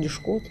 сразу вводишь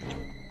код.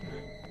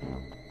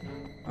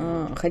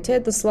 Хотя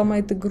это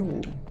сломает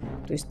игру.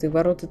 То есть ты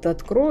ворота-то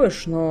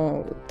откроешь,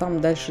 но там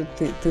дальше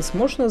ты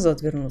сможешь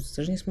назад вернуться?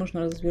 Ты же не сможешь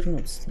назад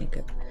вернуться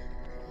никак.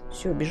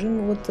 Все,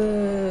 бежим вот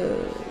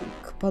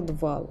к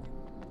подвалу.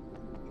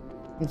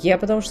 Я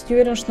потому что не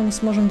уверена, что мы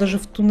сможем даже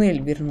в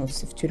туннель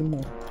вернуться, в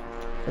тюрьму.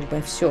 Как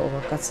бы все,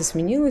 локация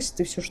сменилась,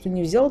 ты все, что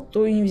не взял,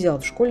 то и не взял.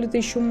 В школе ты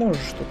еще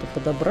можешь что-то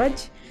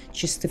подобрать,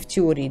 чисто в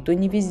теории, то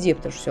не везде,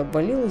 потому что все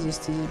обвалилось, здесь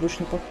ты здесь больше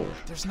не похож.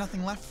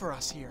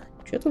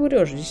 Че ты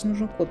врешь? Здесь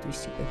нужно код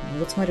ввести.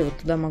 Вот смотри, вот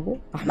туда могу.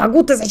 А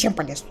могу, ты зачем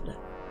полез туда?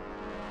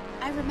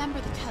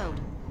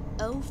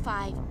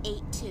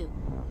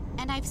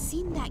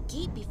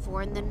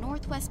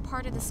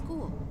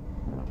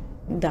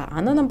 Да,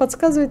 она нам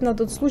подсказывает на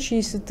тот случай,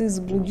 если ты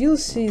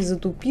заблудился и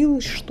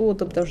затупил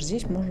что-то, потому что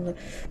здесь можно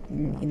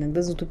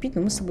иногда затупить,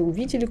 но мы с тобой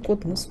увидели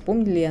код, мы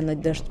вспомнили, и она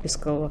даже тебе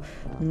сказала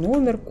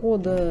номер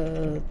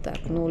кода,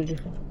 так, 0,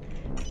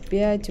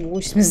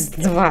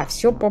 5,82.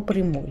 Все по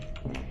прямой.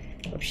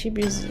 Вообще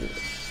без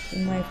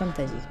моей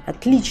фантазии.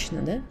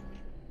 Отлично, да?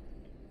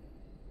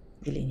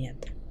 Или нет?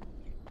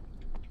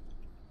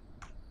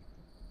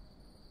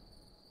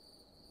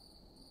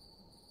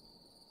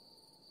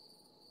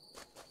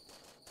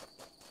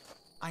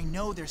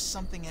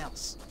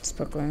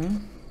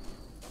 Спокойно.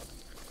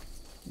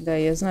 Да,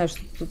 я знаю,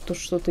 что тут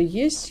что-то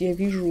есть. Я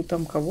вижу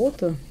там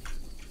кого-то.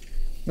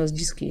 У нас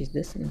диск есть,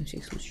 да, на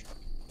всякий случай.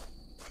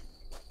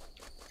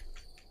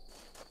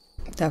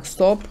 Так,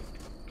 стоп.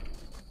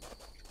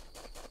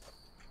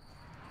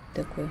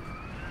 Такое.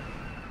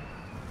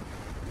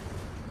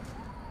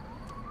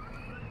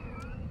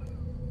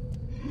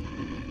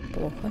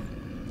 Плохо.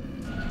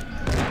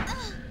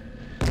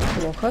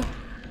 Плохо.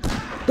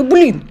 Да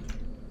блин!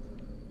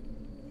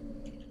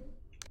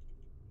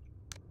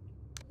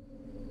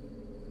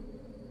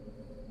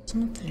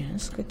 Смотри,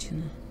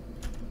 скотина.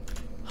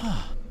 Да.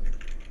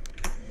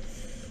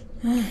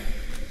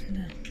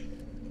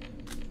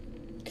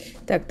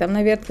 Так, там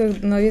на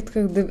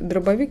ветках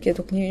дробовик. Я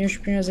только не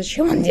очень понимаю,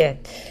 зачем он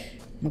делает.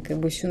 Мы как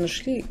бы все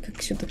нашли.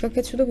 Как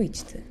отсюда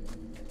выйти-то?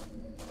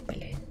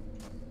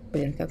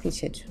 Блин, как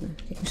выйти отсюда?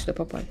 Как мы сюда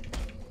попали?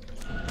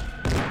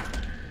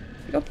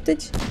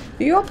 Ёптать.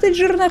 Ёптать,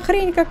 жирная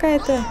хрень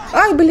какая-то.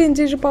 Ай, блин,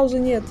 здесь же паузы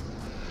нет.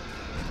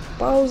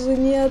 Паузы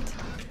нет.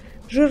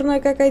 Жирная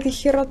какая-то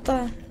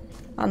херота.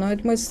 А, ну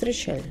это мы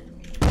встречали.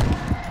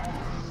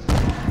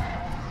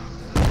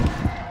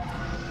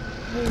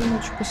 Ну,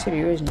 немножечко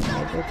посерьезнее.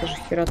 Это же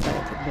херота,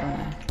 это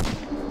дурная.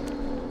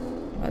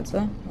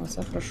 Отца,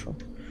 хорошо.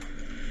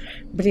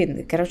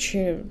 Блин,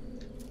 короче...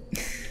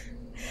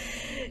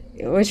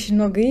 Очень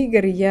много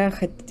игр. Я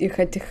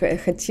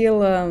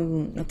хотела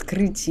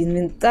открыть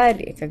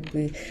инвентарь, как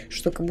бы,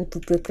 что как будто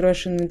ты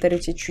открываешь инвентарь, у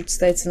тебя чуть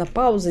ставится на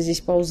паузу,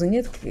 здесь паузы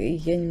нет, и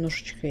я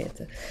немножечко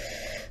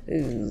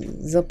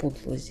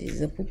запуталась здесь,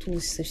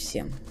 запуталась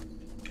совсем.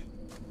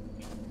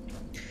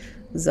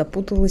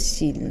 Запуталась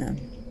сильно.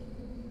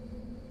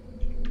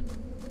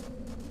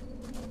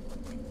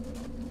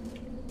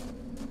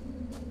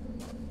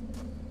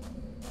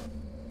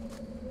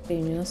 У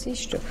нас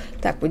есть что?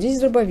 Так, вот здесь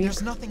дробовик.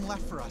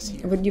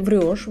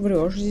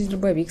 Врешь, здесь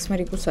дробовик.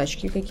 Смотри,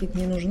 кусачки какие-то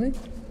не нужны.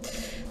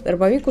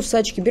 Дробовик,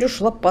 кусачки.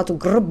 Берешь лопату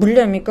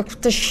граблями, как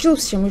втащил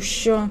всем, и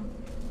все.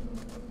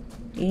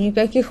 И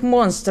никаких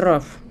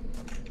монстров.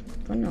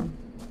 Понял?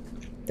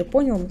 Ты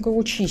понял? Ну-ка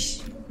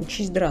учись.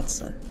 Учись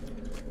драться.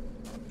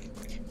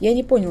 Я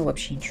не понял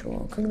вообще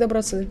ничего. Как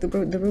добраться до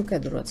дробовика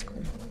дурацкого?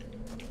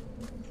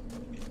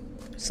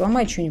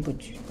 Сломай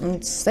что-нибудь.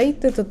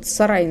 Стоит этот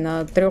сарай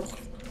на 3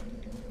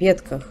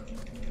 ветках.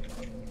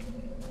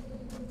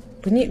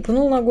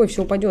 Пнул ногой,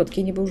 все упадет.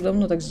 Кенни бы уже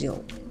давно так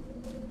сделал.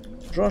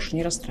 Жош,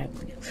 не расстраивай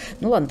меня.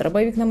 Ну ладно,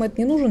 дробовик нам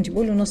это не нужен, тем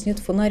более у нас нет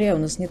фонаря, у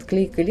нас нет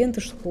клейкой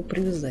ленты, чтобы его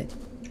привязать.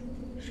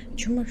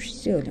 Что мы вообще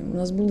сделали? У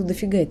нас было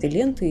дофига этой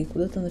ленты, и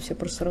куда-то она вся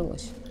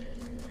просралась.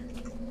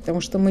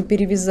 Потому что мы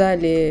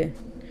перевязали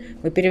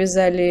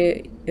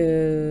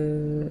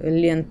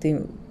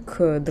ленты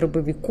к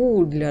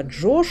дробовику для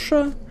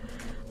Джоша,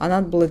 а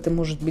надо было это,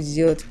 может быть,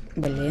 сделать...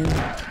 Блин...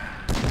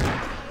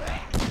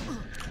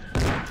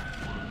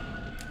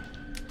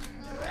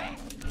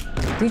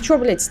 Ты чё,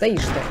 блядь,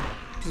 стоишь-то?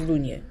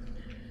 Пиздунья.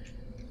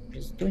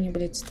 Пиздунья,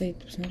 блядь,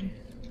 стоит, посмотри.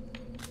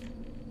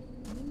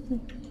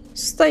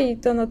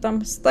 Стоит она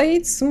там,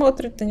 стоит,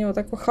 смотрит на него,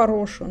 такой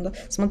хороший он, да.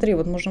 Смотри,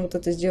 вот можно вот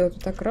это сделать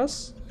вот так,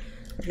 раз,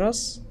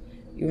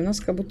 и у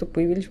нас как будто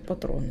появились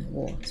патроны.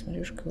 Во,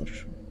 смотри, как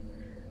хорошо.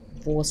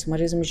 Вот,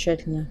 смотри,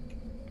 замечательно.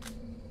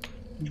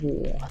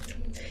 Вот.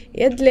 И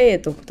это для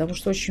этого, потому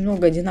что очень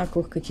много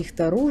одинаковых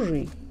каких-то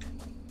оружий.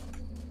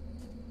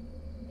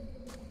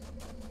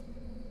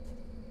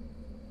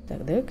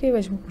 Так, давай-ка я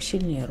возьму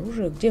посильнее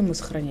оружие. Где мы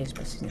сохранялись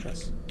последний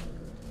раз?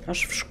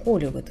 Аж в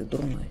школе в этой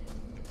дурной.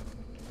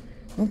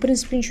 Мы, в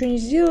принципе, ничего не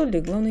сделали.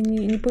 Главное,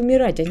 не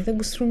помирать. Они так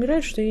быстро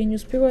умирают, что я не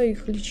успеваю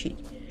их лечить.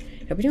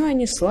 Я понимаю,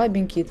 они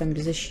слабенькие, там,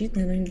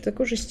 беззащитные, но не до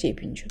такой же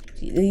степени.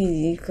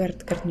 И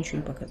карта ничего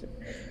не показывает.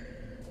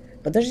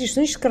 Подожди, что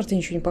значит карта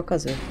ничего не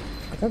показывает?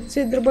 А как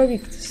тебе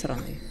дробовик-то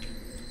сраный?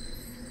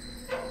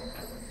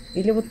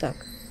 Или вот так?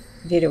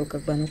 Дерево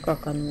как бы, ну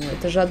как оно?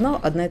 Это же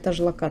одна и та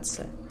же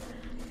локация.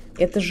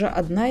 Это же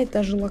одна и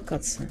та же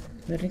локация.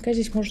 Наверняка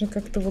здесь можно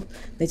как-то вот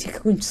найти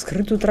какую-нибудь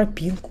скрытую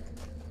тропинку.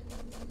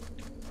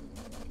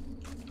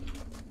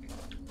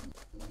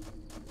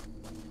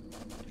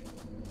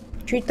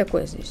 Что это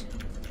такое здесь?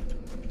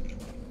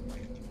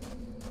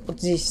 Вот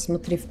здесь,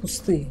 смотри, в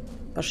кусты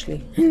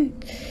пошли.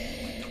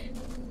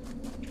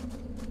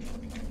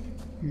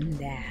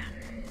 Да.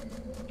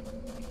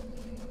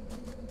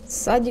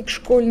 Садик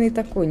школьный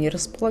такой, не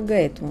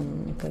располагает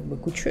он как бы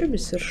к учебе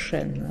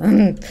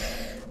совершенно.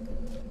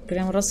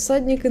 Прям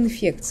рассадник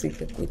инфекции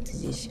какой-то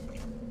здесь.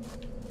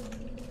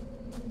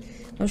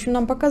 В общем,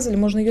 нам показывали,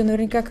 можно ее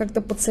наверняка как-то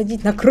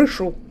подсадить на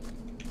крышу.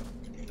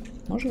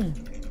 Можно?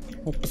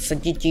 Вот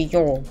подсадить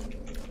ее.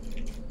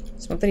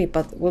 Смотри,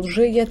 вот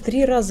уже я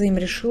 3 раза им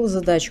решила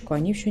задачку,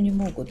 они все не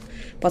могут.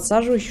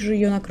 Подсаживаешь же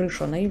ее на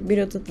крышу, она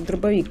берет этот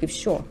дробовик, и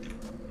все.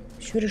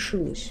 Все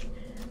решилось.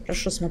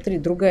 Хорошо, смотри,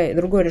 другое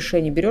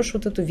решение. Берешь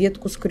вот эту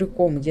ветку с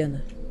крюком. Где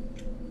она?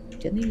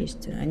 Где она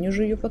есть? Они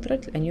уже ее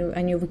потратили?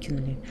 Они ее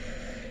выкинули.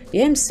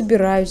 Я им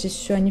собираю здесь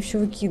все. Они все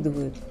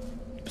выкидывают.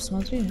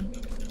 Посмотри.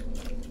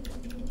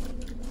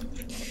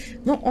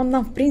 Ну, он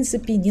нам, в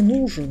принципе, не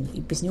нужен.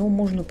 И без него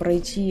можно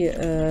пройти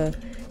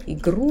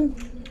игру.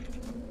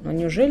 Но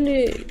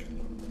неужели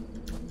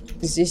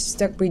здесь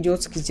так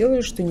по-идиотски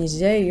сделали, что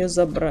нельзя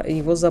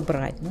его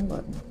забрать? Ну,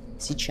 ладно.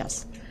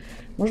 Сейчас.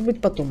 Может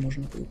быть, потом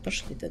можно будет.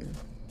 Пошли тогда.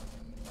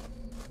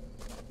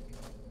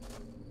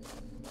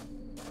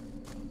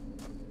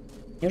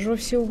 Я же во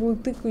все углы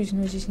тыкаюсь,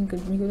 но здесь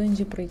никуда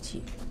нельзя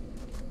пройти.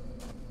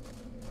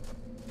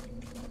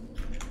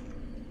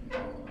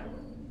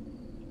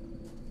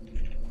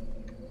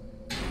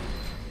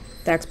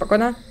 Так,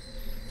 спокойно.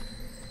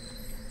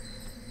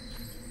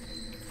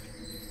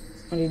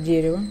 Смотри,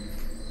 дерево.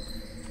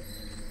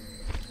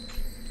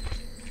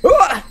 О!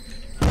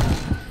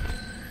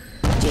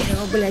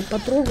 Дерево, блядь,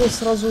 потрогал,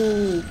 сразу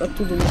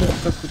оттуда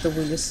какой-то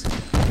вылез.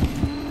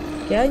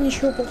 Я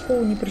ничего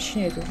плохого не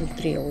причиняю тут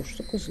внутри, а вот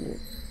что такое зло.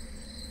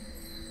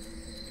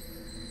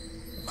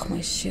 Ах,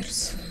 мое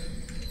сердце.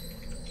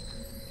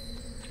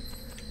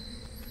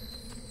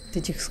 От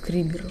этих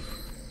скримеров.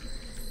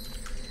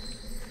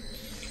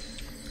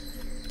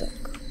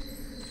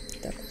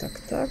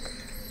 Так.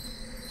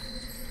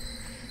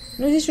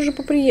 Ну, здесь уже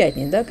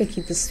поприятнее, да?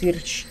 Какие-то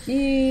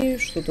сверчки,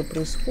 что-то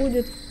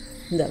происходит.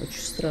 Да,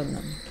 очень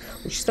странно.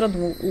 Очень странно,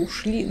 мы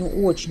ушли, ну,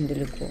 очень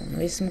далеко.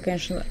 Но если мы,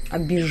 конечно,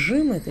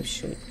 обежим это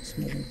все,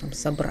 сможем там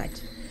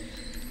собрать,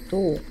 то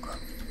ок,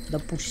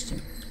 допустим.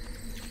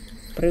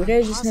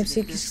 Проверяю здесь на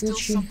всякий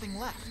случай.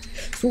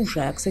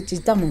 Слушай, а, кстати,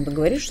 там он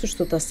говорит, что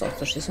что-то осталось.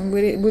 Потому что если он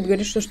будет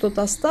говорить, что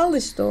что-то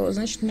осталось, то,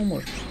 значит, мы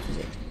можем что-то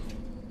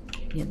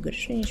взять. Нет, говорит,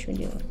 что ничего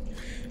делать.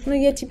 Ну,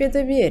 я тебе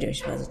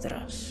доверюсь в этот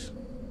раз.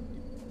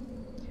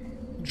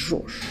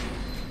 Джош.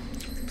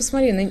 Ты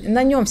посмотри,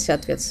 на нем вся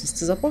ответственность.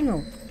 Ты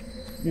запомнил?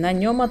 На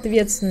нем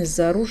ответственность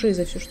за оружие и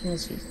за все, что у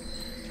нас есть.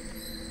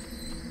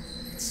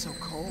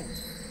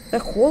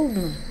 Так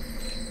холодно.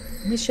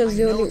 Мы сейчас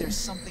сделали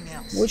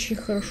очень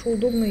хорошо,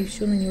 удобно и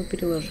все на него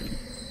переложили.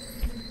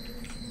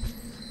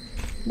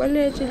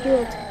 Блять,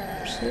 идет.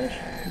 Слышишь?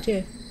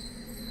 Где?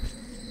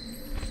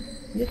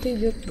 Где-то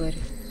идет, тварь.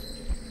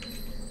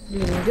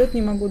 Блин, идет,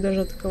 не могу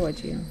даже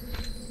атаковать ее.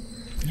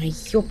 Ай,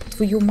 ёб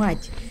твою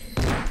мать.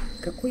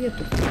 Какой я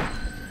тут?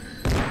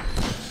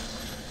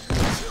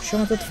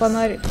 Причем этот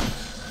фонарь...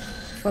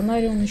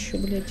 Фонарь он еще,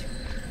 блядь,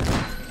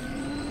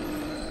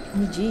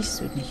 не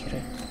действует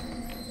нихера.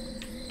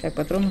 Так,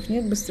 патронов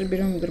нет, быстро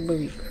берем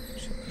дробовик.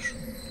 Все хорошо.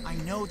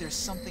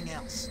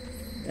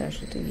 Да,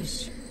 что-то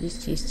есть.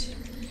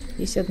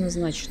 Есть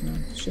однозначно.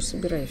 Все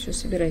собирай.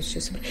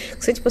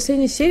 Кстати,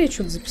 последняя серия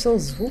что-то записала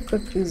звук,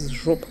 как из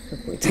жопы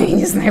какой-то. Я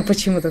не знаю,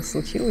 почему так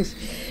случилось.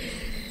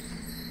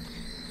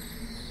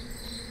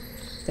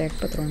 Так,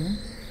 патроны.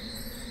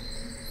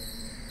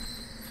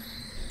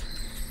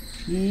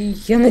 И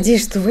я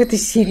надеюсь, что в этой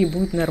серии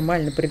будет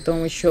нормально.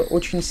 Притом еще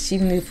очень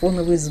сильные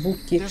фоновые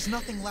звуки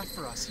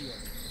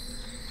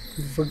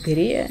в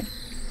игре.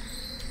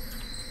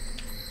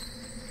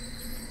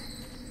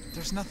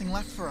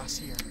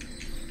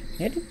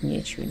 Нет,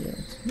 нечего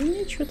делать. Ну,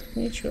 нечего так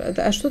нечего.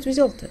 А что ты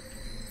взял-то?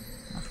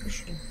 А,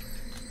 хорошо.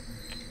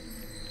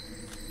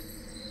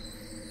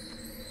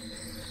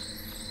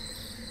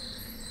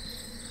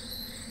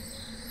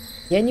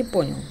 Я не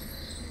понял.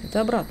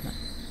 Это обратно.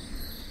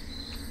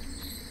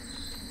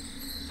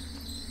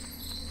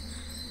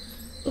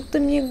 Тут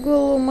ты мне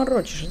голову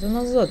морочишь. Это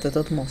назад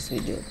этот мост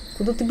ведет.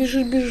 Куда ты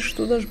бежишь,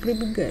 туда же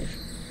прибегаешь.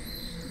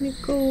 Мне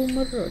голову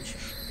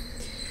морочишь.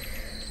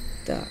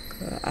 Так,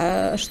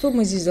 а что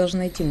мы здесь должны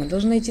найти? Мы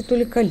должны найти то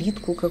ли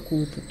калитку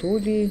какую-то, то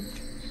ли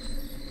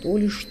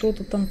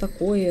что-то там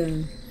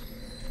такое.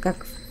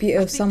 Как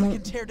в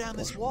самом...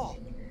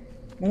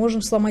 Мы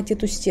можем сломать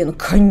эту стену.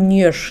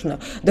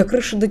 Конечно! До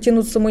крыши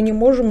дотянуться мы не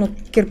можем, но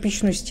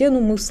кирпичную стену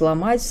мы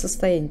сломать в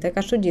состоянии. Так,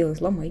 а что делать?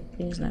 Ломай.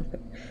 Я не знаю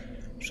как.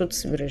 Что ты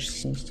собираешься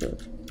с ним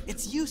сделать?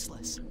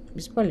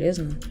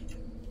 Бесполезно.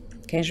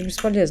 Конечно,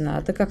 бесполезно.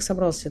 А ты как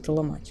собрался это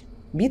ломать?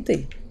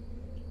 Битой?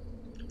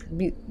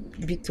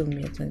 Бита у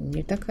меня это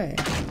не такая.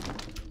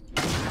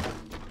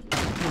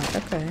 А,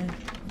 такая.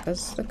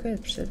 Оказывается, такая,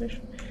 представляешь?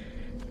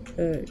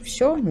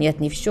 Все? Нет,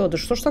 не все. Да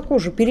что ж такое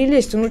же?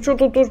 Перелезть. Ну что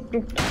тут...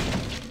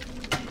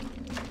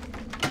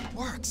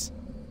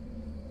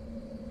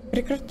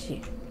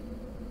 Прекрати.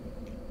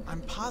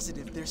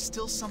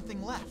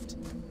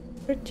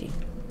 Прекрати.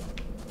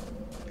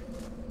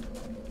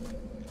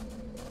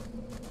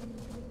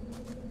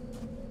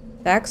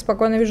 Так,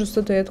 спокойно вижу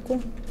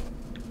статуэтку.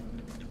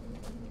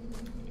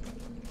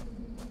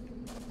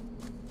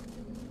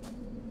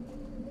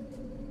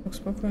 Так,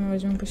 спокойно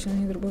возьмем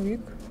посильный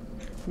дробовик.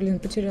 Блин,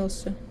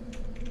 потерялся.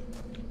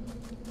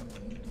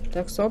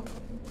 Так, стоп.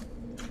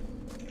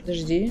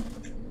 Подожди.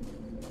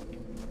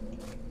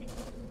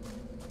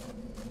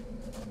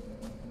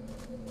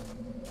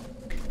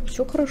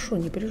 Все хорошо,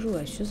 не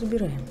переживай, все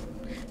забираем.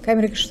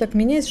 Камера, конечно, так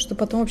меняется, что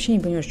потом вообще не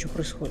понимаешь, что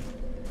происходит.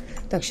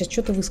 Так, сейчас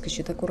что-то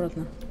выскочит,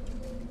 аккуратно.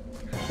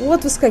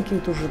 Вот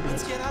выскакивает уже,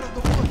 блядь.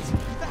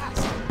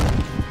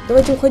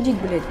 Давайте уходить,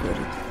 блядь,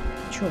 говорит.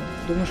 Чё,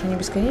 думаешь, они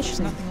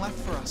бесконечные?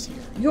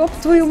 Ёб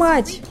твою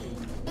мать!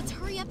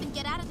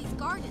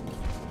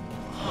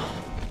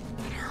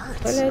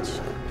 Блядь.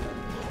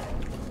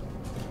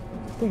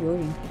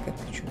 Хуёвенько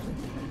как-то что-то.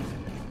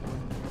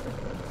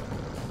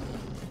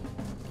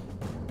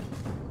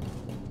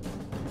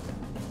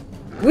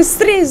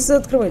 Быстрее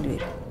открывай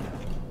дверь.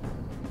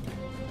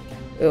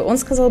 Он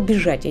сказал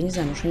бежать. Я не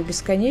знаю, может, они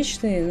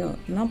бесконечные, но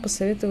нам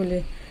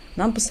посоветовали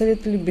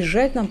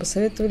бежать, нам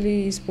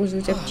посоветовали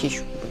использовать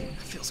аптечку.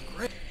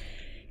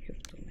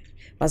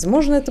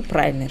 Возможно, это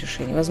правильное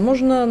решение.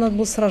 Возможно, надо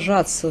было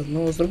сражаться,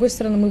 но, с другой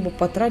стороны, мы бы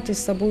потратили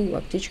с тобой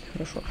аптечку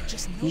хорошо.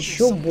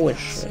 Еще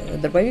больше.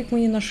 Дробовик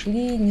мы не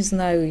нашли, не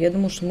знаю. Я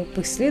думал, что мы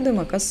поисследуем,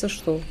 оказывается,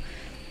 что...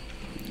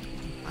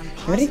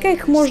 Наверняка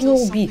их можно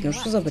убить, ну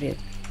что за бред?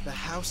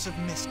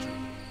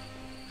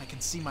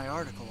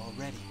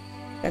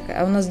 Так,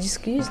 а у нас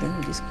диск есть, да?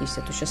 Диск есть.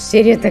 А то сейчас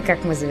серия-то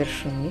как мы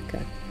завершим?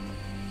 Никак.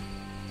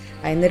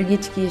 А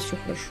энергетики есть, все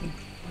хорошо.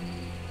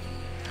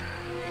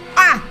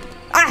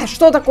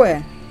 Что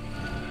такое?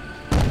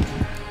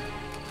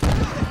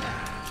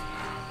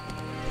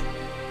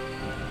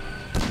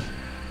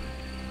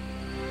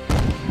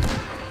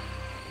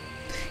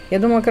 Я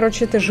думала,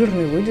 короче, это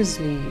жирные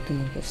вылезли. И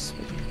думаю,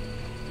 господи.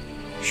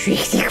 Еще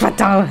их не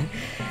хватало.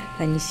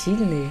 Они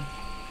сильные.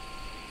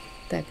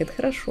 Так, это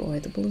хорошо.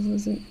 Это было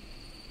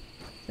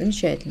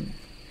замечательно.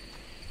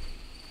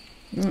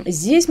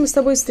 Здесь мы с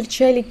тобой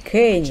встречали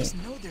Кенни.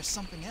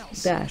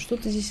 Да,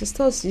 что-то здесь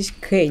осталось. Здесь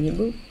Кенни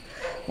был.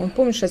 Он,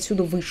 помнишь,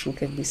 отсюда вышел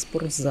как бы из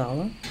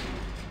спортзала.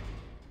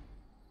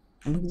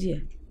 А мы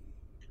где?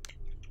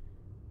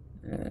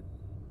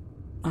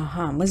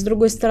 Ага, мы с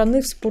другой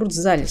стороны в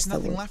спортзале с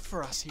тобой.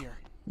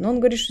 Но он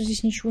говорит, что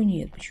здесь ничего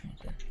нет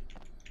почему-то.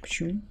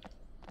 Почему?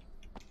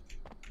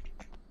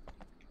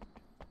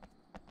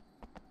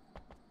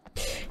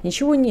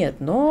 Ничего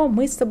нет, но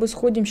мы с тобой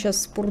сходим сейчас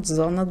в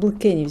спортзал. Надо было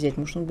Кенни взять.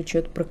 Может, он бы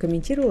что-то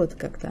прокомментировал это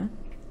как-то, а?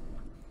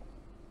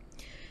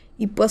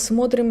 И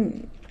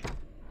посмотрим...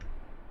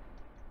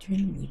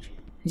 Что-нибудь.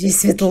 Здесь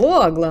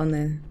светло, а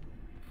главное.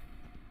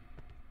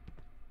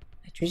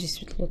 А что здесь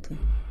светло-то?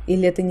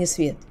 Или это не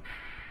свет?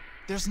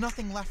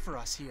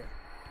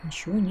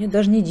 Ничего нет,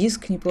 даже ни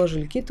диск не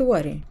положили. Какие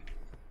твари.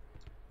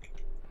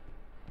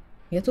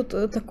 Я тут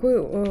такой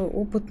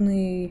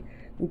опытный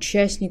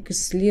участник,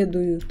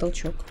 исследую.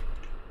 Толчок.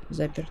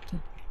 Заперто.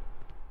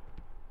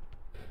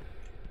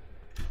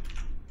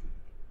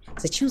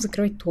 Зачем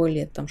закрывать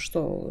туалет? Там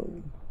что?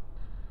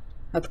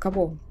 От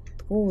кого?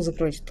 От кого вы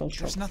закроете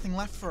толчок?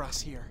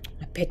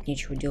 Опять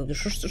нечего делать. Да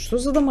что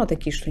за дома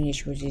такие, что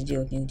нечего здесь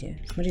делать нигде?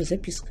 Смотри,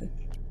 записка.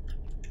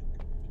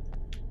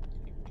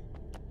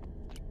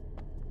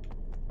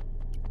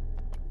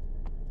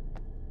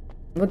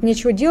 Вот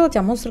нечего делать,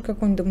 а монстр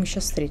какой-нибудь мы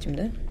сейчас встретим,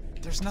 да?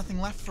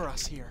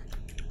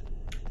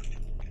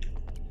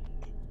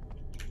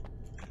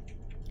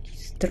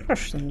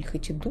 Страшно у них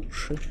эти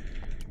души.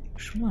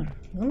 Кошмар.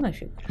 Ну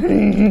нафиг.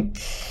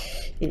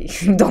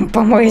 Дом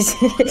помойте.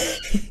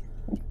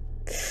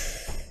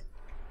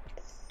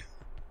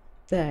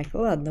 Так,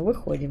 ладно,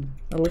 выходим.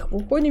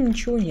 Выходим,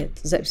 ничего нет.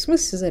 В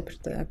смысле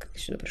заперто? А как я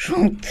сюда пришел?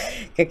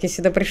 Как я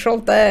сюда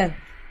пришел-то?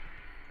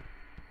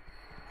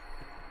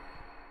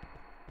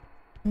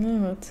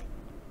 Ну вот.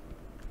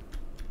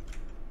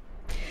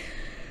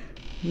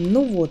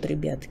 Ну вот,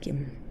 ребятки.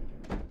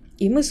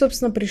 И мы,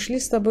 собственно, пришли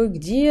с тобой,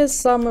 где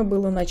самое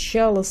было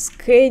начало с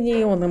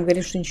Кенни. Он нам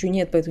говорит, что ничего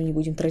нет, поэтому не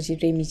будем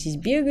тратить время здесь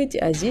бегать.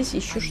 А здесь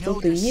еще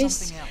что-то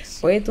есть.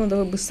 Поэтому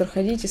давай быстро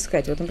ходить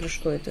искать. Вот, например,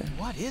 что это?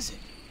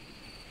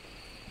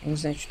 Не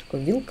знаю, что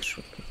такое. Вилка,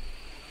 шутка.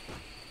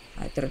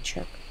 А, это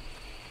рычаг.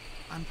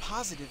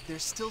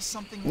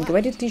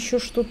 Говорит, еще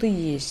что-то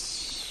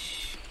есть.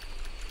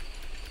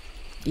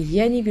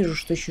 Я не вижу,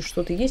 что еще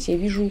что-то есть. Я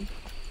вижу...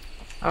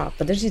 А,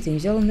 подожди, ты не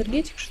взял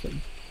энергетик, что ли?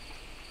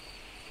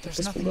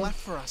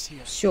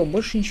 Все,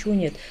 больше ничего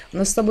нет. У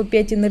нас с тобой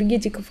 5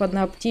 энергетиков, 1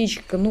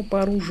 аптечка. Ну,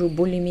 по оружию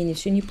более-менее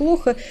все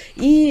неплохо.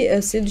 И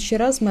в следующий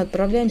раз мы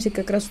отправляемся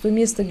как раз в то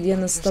место, где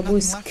нас с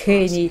тобой с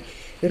Кенни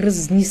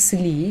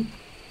разнесли.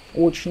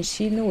 Очень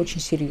сильно,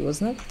 очень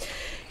серьезно.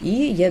 И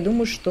я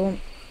думаю, что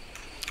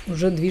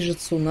уже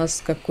движется у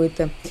нас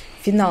какой-то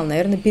финал.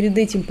 Наверное, перед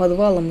этим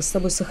подвалом мы с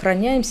тобой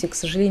сохраняемся. К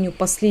сожалению,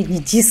 последний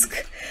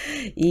диск.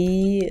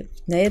 И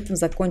на этом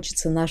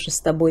закончится наша с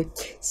тобой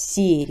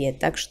серия.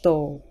 Так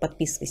что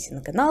подписывайся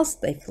на канал,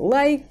 ставь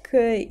лайк,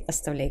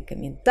 оставляй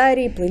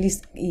комментарии.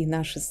 Плейлист и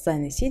наши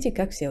социальные сети,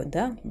 как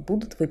всегда,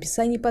 будут в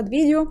описании под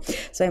видео.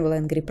 С вами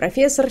была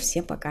Профессор.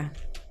 Всем пока.